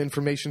piece of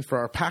information for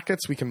our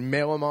packets, we can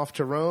mail them off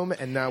to Rome,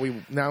 and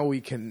now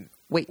we can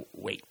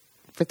wait.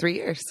 For 3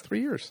 years.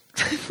 3 years.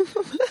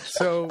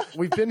 So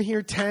we've been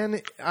here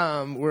 10.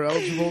 We're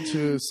eligible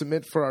to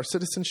submit for our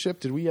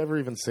citizenship. Did we ever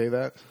even say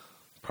that?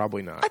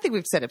 Probably not. I think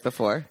we've said it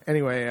before.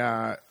 Anyway,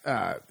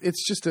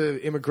 it's just an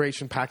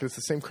immigration packet. It's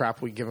the same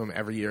crap we give them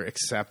every year,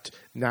 except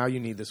now you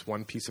need this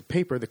one piece of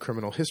paper, the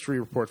criminal history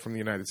report from the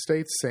United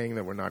States, saying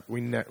that we're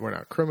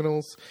not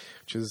criminals,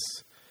 which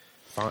is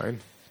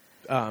fine.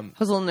 I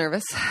was a little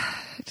nervous.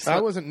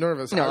 I wasn't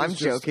nervous. No, I'm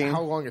joking.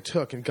 How long it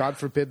took, and God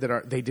forbid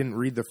that they didn't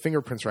read the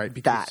fingerprints right.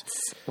 Because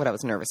that's what I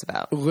was nervous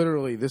about.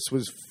 Literally, this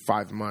was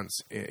 5 months.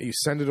 You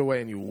send it away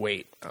and you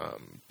wait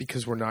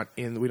because we don't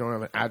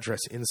have an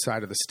address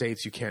inside of the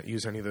States. You can't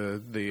use any of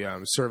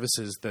the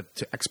services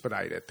to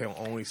expedite it. They'll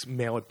only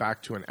mail it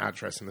back to an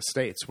address in the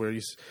States,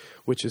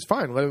 which is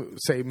fine.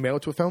 Say mail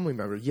it to a family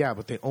member. Yeah,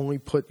 but they only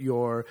put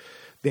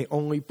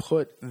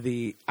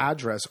the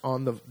address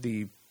on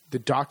the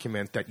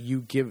document that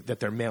you give that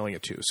they're mailing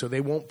it to. So they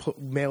won't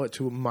mail it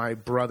to my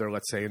brother,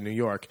 let's say in New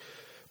York,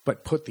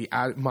 but put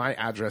my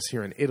address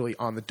here in Italy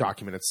on the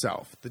document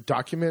itself. The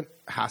document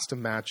has to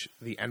match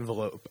the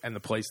envelope and the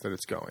place that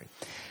it's going.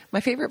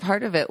 My favorite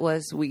part of it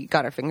was we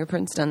got our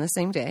fingerprints done the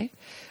same day.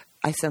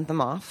 I sent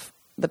them off,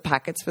 the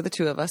packets for the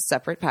two of us,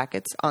 separate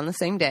packets on the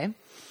same day.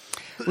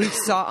 We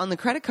saw on the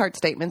credit card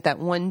statement that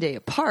 1 day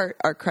apart,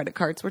 our credit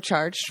cards were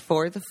charged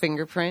for the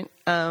fingerprint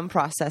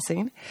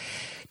processing.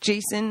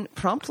 Jason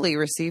promptly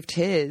received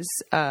his,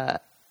 and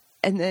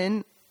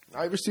then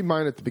I received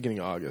mine at the beginning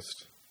of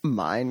August.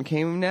 Mine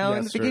came now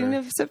in the beginning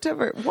of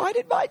September. Why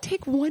did mine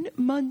take 1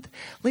 month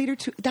later?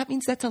 That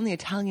means that's on the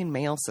Italian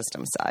mail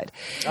system side.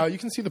 You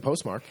can see the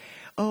postmark.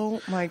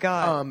 Oh my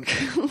God!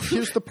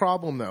 Here's the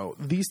problem, though.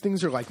 These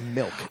things are like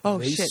milk. Oh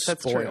they shit,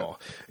 that's spoil.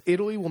 true.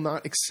 Italy will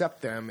not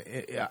accept them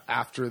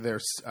after they're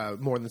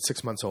more than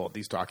 6 months old.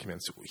 These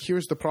documents.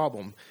 Here's the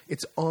problem: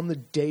 it's on the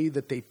day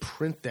that they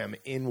print them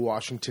in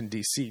Washington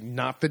D.C.,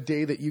 not the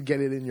day that you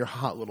get it in your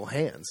hot little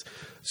hands.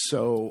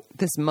 So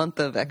this month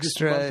of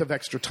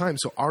extra time.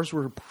 So ours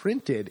were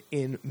printed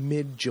in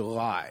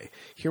mid-July.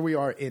 Here we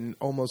are in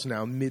almost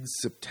now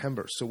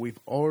mid-September. So we've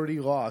already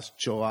lost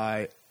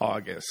July,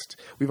 August.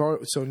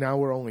 So now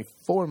we're only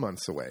 4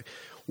 months away.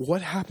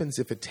 What happens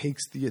if it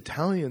takes the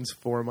Italians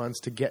 4 months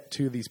to get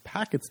to these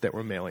packets that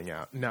we're mailing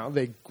out? Now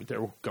they're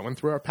going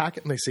through our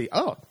packet and they say,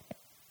 "Oh,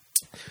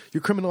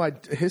 your criminal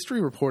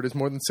history report is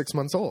more than 6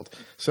 months old.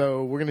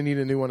 So we're going to need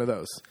a new one of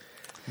those."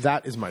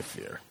 That is my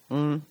fear.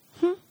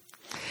 Mm-hmm.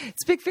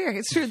 It's a big fear.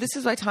 It's true. This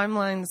is why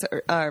timelines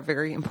are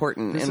very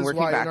important and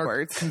working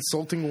backwards. In our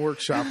consulting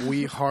workshop,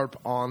 we harp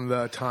on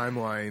the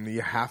timeline.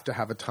 You have to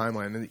have a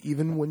timeline. And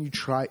even when you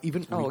try,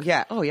 we've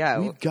got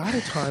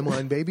a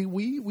timeline, baby.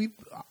 We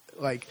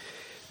like,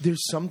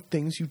 there's some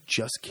things you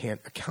just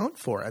can't account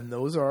for. And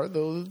those are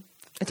those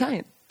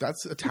Italian.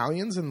 That's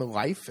Italians and the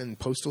life and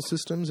postal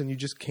systems, and you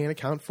just can't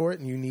account for it,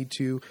 and you need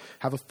to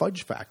have a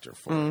fudge factor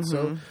for it.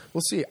 So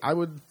we'll see. I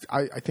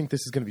think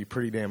this is going to be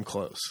pretty damn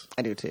close.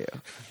 I do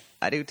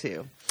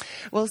too.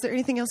 Well, is there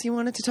anything else you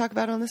wanted to talk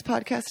about on this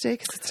podcast today?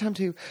 Because it's time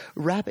to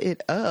wrap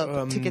it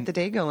up to get the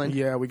day going.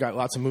 Yeah, we got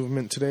lots of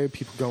movement today.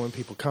 People going,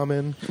 people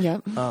coming.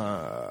 Yep.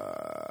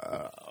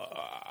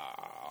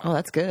 Oh,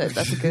 that's good.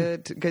 That's a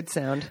good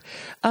sound.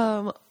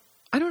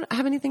 I don't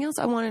have anything else.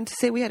 I wanted to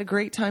say we had a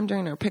great time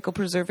during our pickle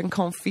preserve and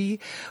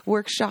confit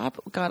workshop.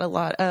 Got a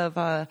lot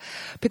of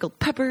pickled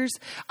peppers.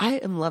 I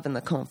am loving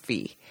the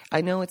confit.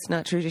 I know it's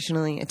not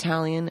traditionally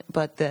Italian,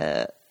 but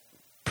the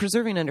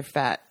preserving under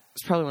fat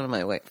is probably one of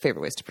my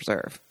favorite ways to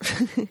preserve.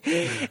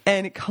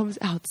 And it comes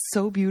out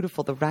so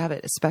beautiful. The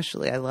rabbit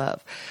especially I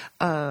love.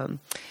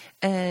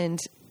 And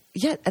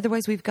yeah,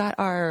 otherwise we've got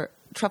our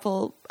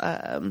truffle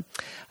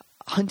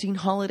hunting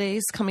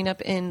holidays coming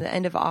up in the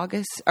end of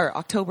August or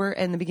October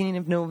and the beginning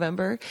of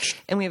November.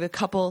 And we have a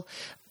couple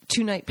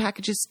 2-night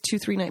packages,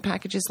 3-night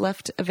packages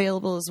left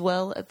available as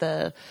well at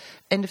the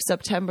end of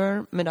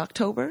September,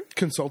 mid-October.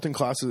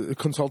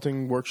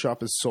 Consulting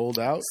workshop is sold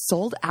out.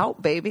 Sold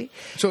out, baby.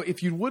 So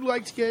if you would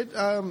like to get,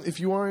 if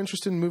you are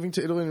interested in moving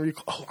to Italy and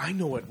I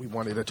know what we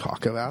wanted to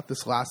talk about.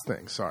 This last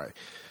thing, sorry.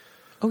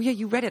 Oh yeah,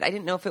 you read it. I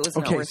didn't know if it was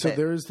not worth it. Okay, so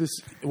there's this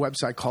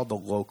website called The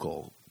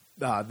Local.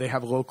 They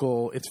have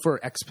local. It's for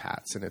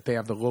expats in it. They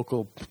have the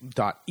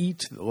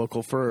local.it, the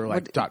local for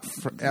like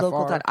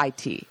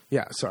local.it.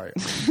 Yeah, sorry,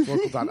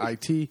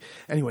 local.it.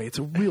 Anyway, it's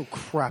a real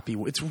crappy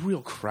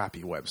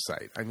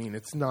website. I mean,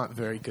 it's not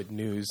very good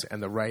news,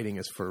 and the writing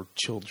is for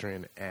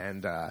children,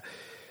 and I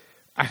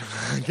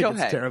think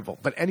it's terrible.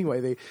 But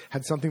anyway, they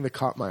had something that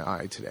caught my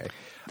eye today.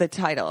 The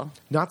title.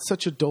 Not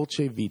such a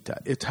dolce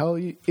vita.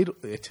 Italy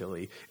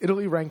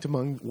ranked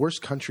among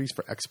worst countries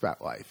for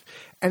expat life.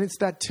 And it's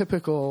that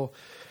typical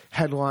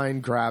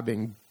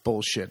headline-grabbing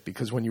bullshit,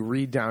 because when you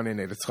read down in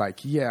it, it's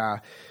like, yeah,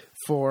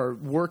 for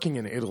working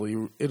in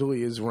Italy,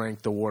 Italy is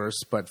ranked the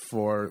worst, but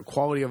for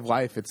quality of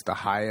life, it's the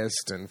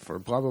highest, and for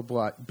blah, blah,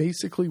 blah.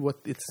 Basically, what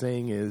it's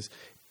saying is,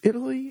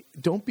 Italy,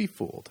 don't be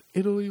fooled.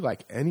 Italy,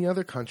 like any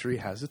other country,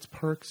 has its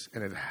perks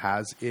and it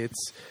has its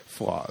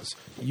flaws.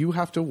 You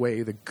have to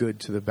weigh the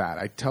good to the bad.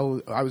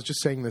 I was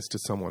just saying this to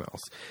someone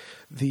else.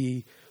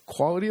 The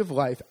quality of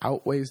life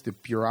outweighs the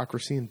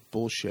bureaucracy and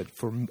bullshit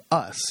for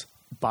us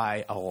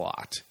by a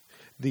lot.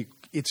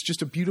 It's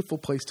just a beautiful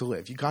place to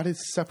live. You got to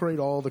separate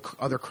all the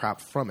other crap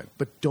from it,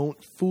 but don't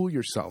fool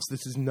yourselves.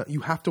 This is not.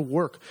 You have to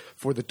work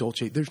for the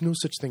dolce. There's no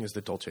such thing as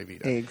the dolce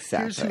vita. Exactly.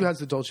 Here's who has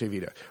the dolce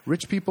vita: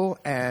 rich people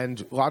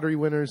and lottery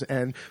winners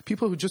and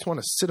people who just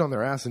want to sit on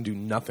their ass and do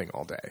nothing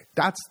all day.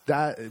 That's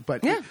that.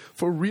 But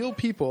for real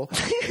people,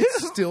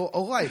 it's still a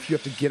life. You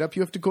have to get up.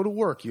 You have to go to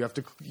work. You have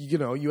to.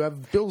 You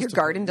have bills. Your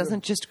garden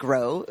doesn't just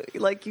grow.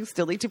 Like, you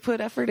still need to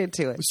put effort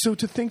into it. So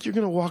to think you're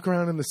going to walk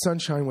around in the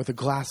sunshine with a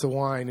glass of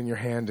wine in your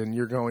hand and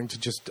you're going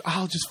to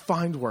I'll just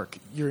find work.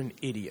 You're an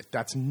idiot.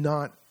 That's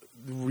not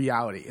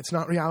reality. It's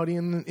not reality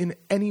in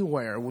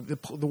anywhere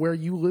where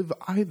you live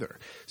either.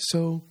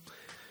 So,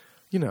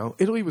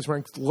 Italy was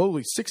ranked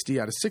lowly 60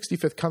 out of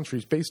 65th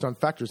countries based on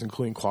factors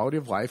including quality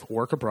of life,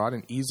 work abroad,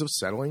 and ease of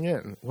settling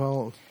in.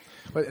 Well,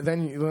 but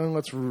then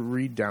let's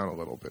read down a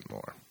little bit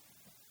more.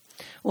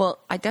 Well,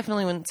 I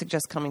definitely wouldn't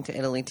suggest coming to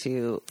Italy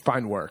to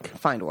find work.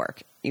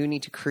 You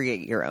need to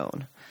create your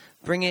own.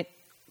 Bring it,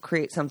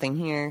 create something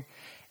here.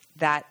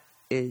 That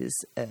is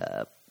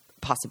a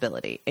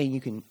possibility, and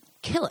you can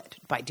kill it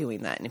by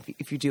doing that, and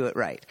if you do it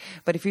right.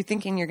 But if you're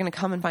thinking you're going to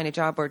come and find a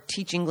job or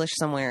teach English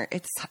somewhere,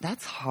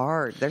 that's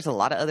hard. There's a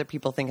lot of other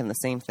people thinking the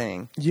same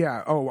thing.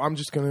 Yeah. Oh, I'm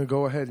just going to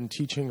go ahead and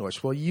teach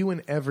English. Well, you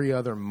and every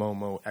other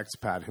Momo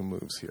expat who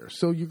moves here.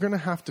 So you're going to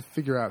have to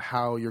figure out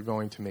how you're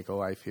going to make a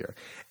life here.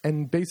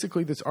 And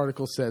basically this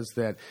article says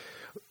that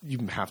you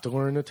have to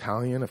learn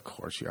Italian. Of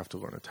course you have to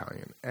learn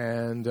Italian.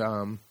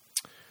 And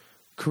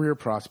career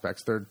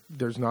prospects.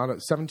 There's not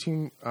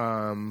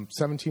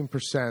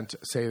 17%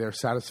 say they're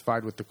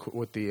satisfied with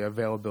the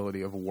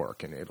availability of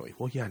work in Italy.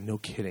 Well, yeah, no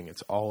kidding.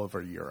 It's all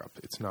over Europe.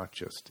 It's not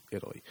just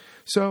Italy.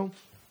 So,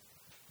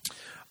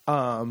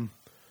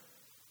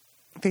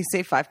 they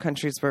say 5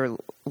 countries were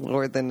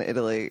lower than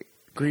Italy: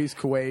 Greece,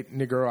 Kuwait,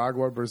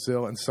 Nicaragua,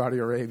 Brazil, and Saudi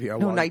Arabia.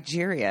 No,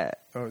 Nigeria.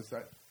 Oh, is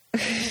that?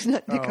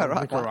 Not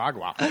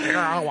Nicaragua.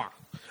 Nicaragua.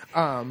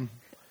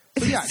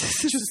 So yeah,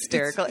 it's just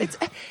hysterical.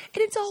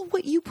 It's all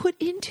what you put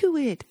into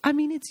it. I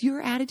mean, it's your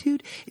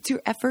attitude, it's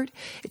your effort,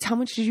 it's how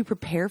much did you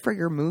prepare for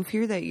your move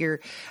here, that you're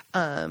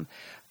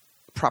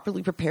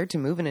properly prepared to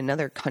move in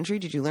another country.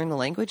 Did you learn the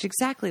language?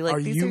 Exactly. Like, are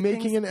you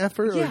making an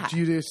effort, or do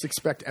you just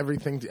expect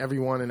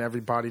everyone and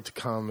everybody to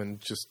come and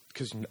just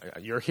because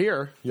you're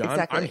here? Yeah,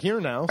 exactly. I'm here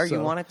now. Or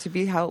you want it to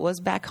be how it was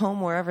back home,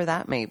 wherever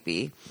that may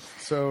be.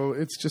 So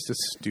it's just a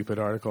stupid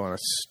article on a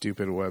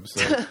stupid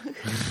website.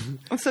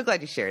 I'm so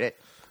glad you shared it.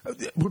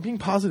 We're being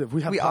positive.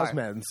 We have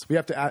Posmans. We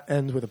have to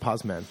end with a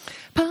Posman.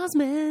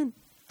 Posman.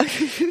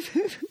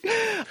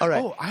 All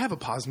right. Oh, I have a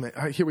Posman.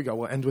 All right, here we go.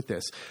 We'll end with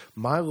this.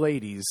 My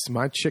ladies,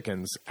 my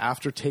chickens,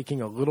 after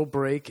taking a little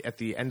break at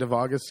the end of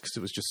August because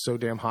it was just so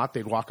damn hot,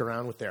 they'd walk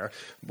around with their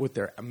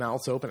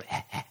mouths open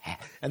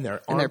and their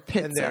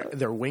pits and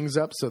their wings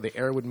up so the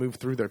air would move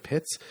through their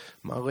pits.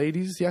 My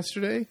ladies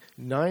yesterday,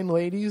 9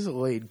 ladies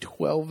laid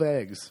 12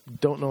 eggs.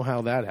 Don't know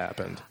how that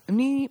happened.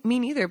 Me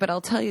neither, but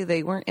I'll tell you,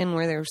 they weren't in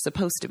where they were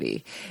supposed to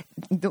be.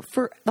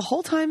 For the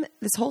whole time,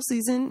 this whole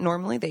season,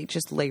 normally they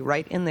just lay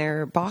right in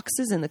their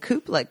boxes in the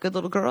coop like good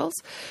little girls.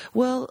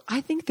 Well,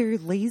 I think they're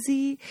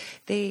lazy.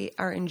 They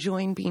are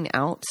enjoying being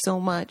out so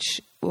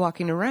much,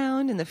 walking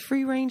around in the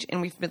free range,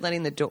 and we've been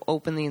letting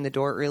opening the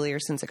door earlier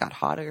since it got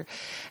hotter.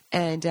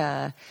 And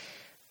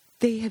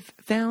they have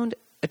found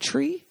a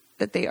tree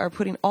that they are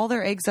putting all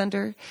their eggs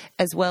under,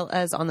 as well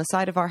as on the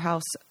side of our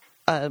house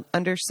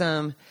under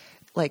some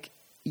like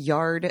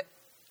yard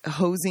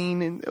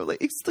hosing, and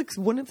it's like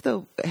one of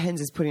the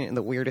hens is putting it in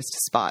the weirdest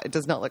spot. It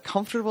does not look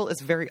comfortable.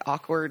 It's very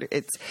awkward.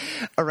 It's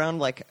around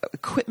like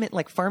equipment,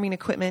 like farming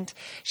equipment.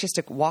 She has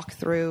to walk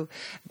through,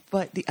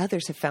 but the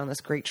others have found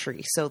this great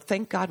tree. So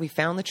thank God we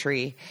found the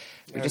tree.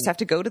 We just have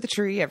to go to the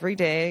tree every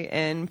day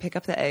and pick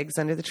up the eggs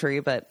under the tree,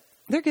 but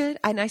they're good.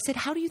 And I said,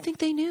 how do you think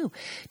they knew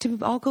to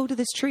all go to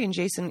this tree? And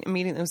Jason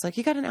immediately was like,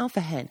 you got an alpha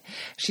hen.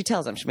 She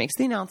tells them, she makes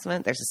the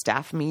announcement. There's a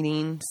staff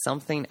meeting,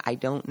 something, I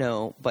don't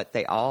know, but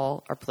they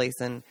all are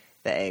placing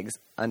the eggs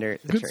under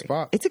the tree.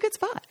 Spot. It's a good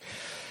spot.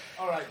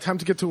 All right, time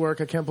to get to work.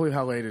 I can't believe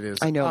how late it is.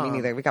 I know, me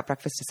neither. We got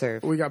breakfast to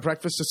serve. We got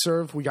breakfast to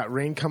serve. We got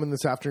rain coming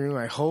this afternoon,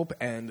 I hope,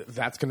 and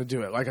that's going to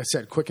do it. Like I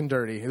said, quick and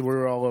dirty.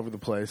 We're all over the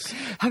place.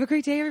 Have a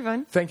great day,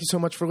 everyone. Thank you so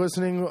much for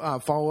listening.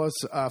 Follow us.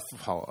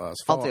 Follow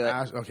I'll do it.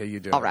 Ash. Okay, you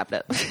do I'll wrap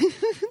it up.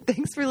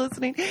 Thanks for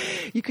listening.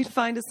 You can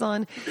find us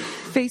on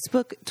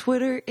Facebook,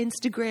 Twitter,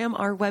 Instagram,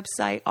 our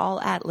website,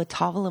 all at La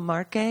Tavola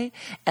Marche,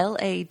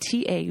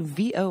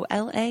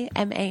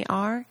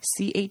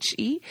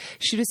 LATAVOLAMARCHE.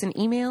 Shoot us an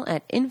email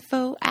at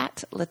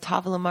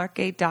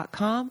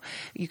info@latavolamarche.com.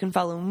 You can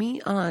follow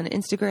me on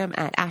Instagram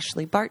at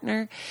Ashley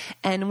Bartner.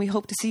 And we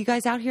hope to see you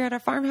guys out here at our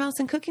farmhouse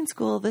and cooking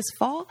school this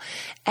fall.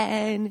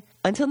 And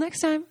until next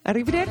time,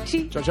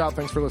 arrivederci. Ciao, ciao.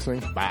 Thanks for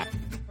listening. Bye.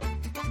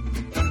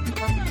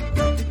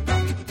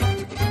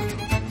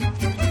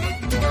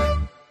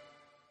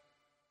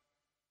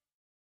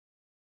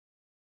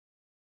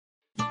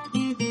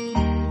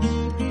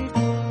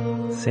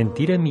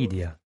 Sentire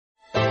Media.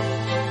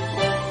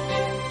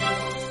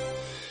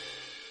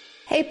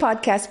 Hey,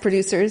 podcast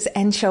producers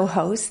and show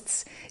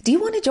hosts. Do you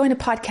want to join a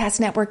podcast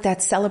network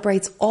that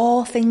celebrates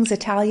all things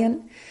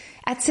Italian?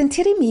 At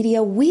Sentire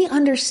Media, we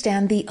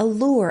understand the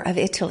allure of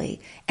Italy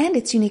and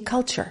its unique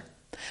culture.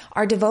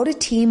 Our devoted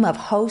team of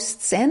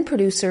hosts and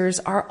producers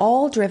are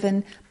all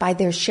driven by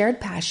their shared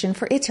passion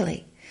for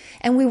Italy.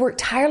 And we work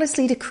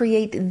tirelessly to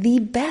create the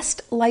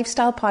best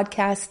lifestyle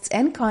podcasts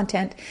and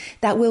content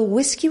that will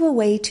whisk you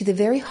away to the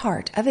very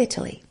heart of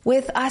Italy.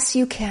 With us,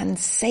 you can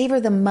savor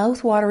the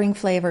mouth-watering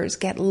flavors,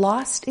 get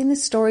lost in the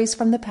stories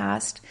from the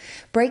past,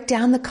 break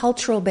down the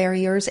cultural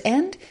barriers,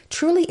 and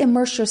truly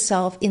immerse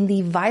yourself in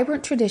the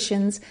vibrant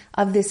traditions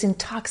of this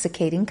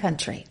intoxicating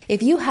country.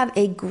 If you have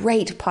a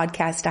great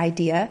podcast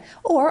idea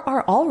or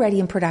are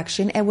already in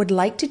production and would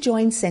like to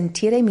join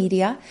Sentire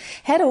Media,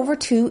 head over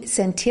to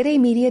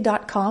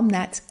sentiremedia.com.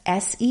 That's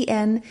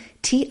SENTIRE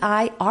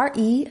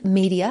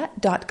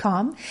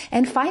media.com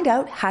and find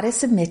out how to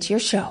submit your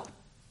show.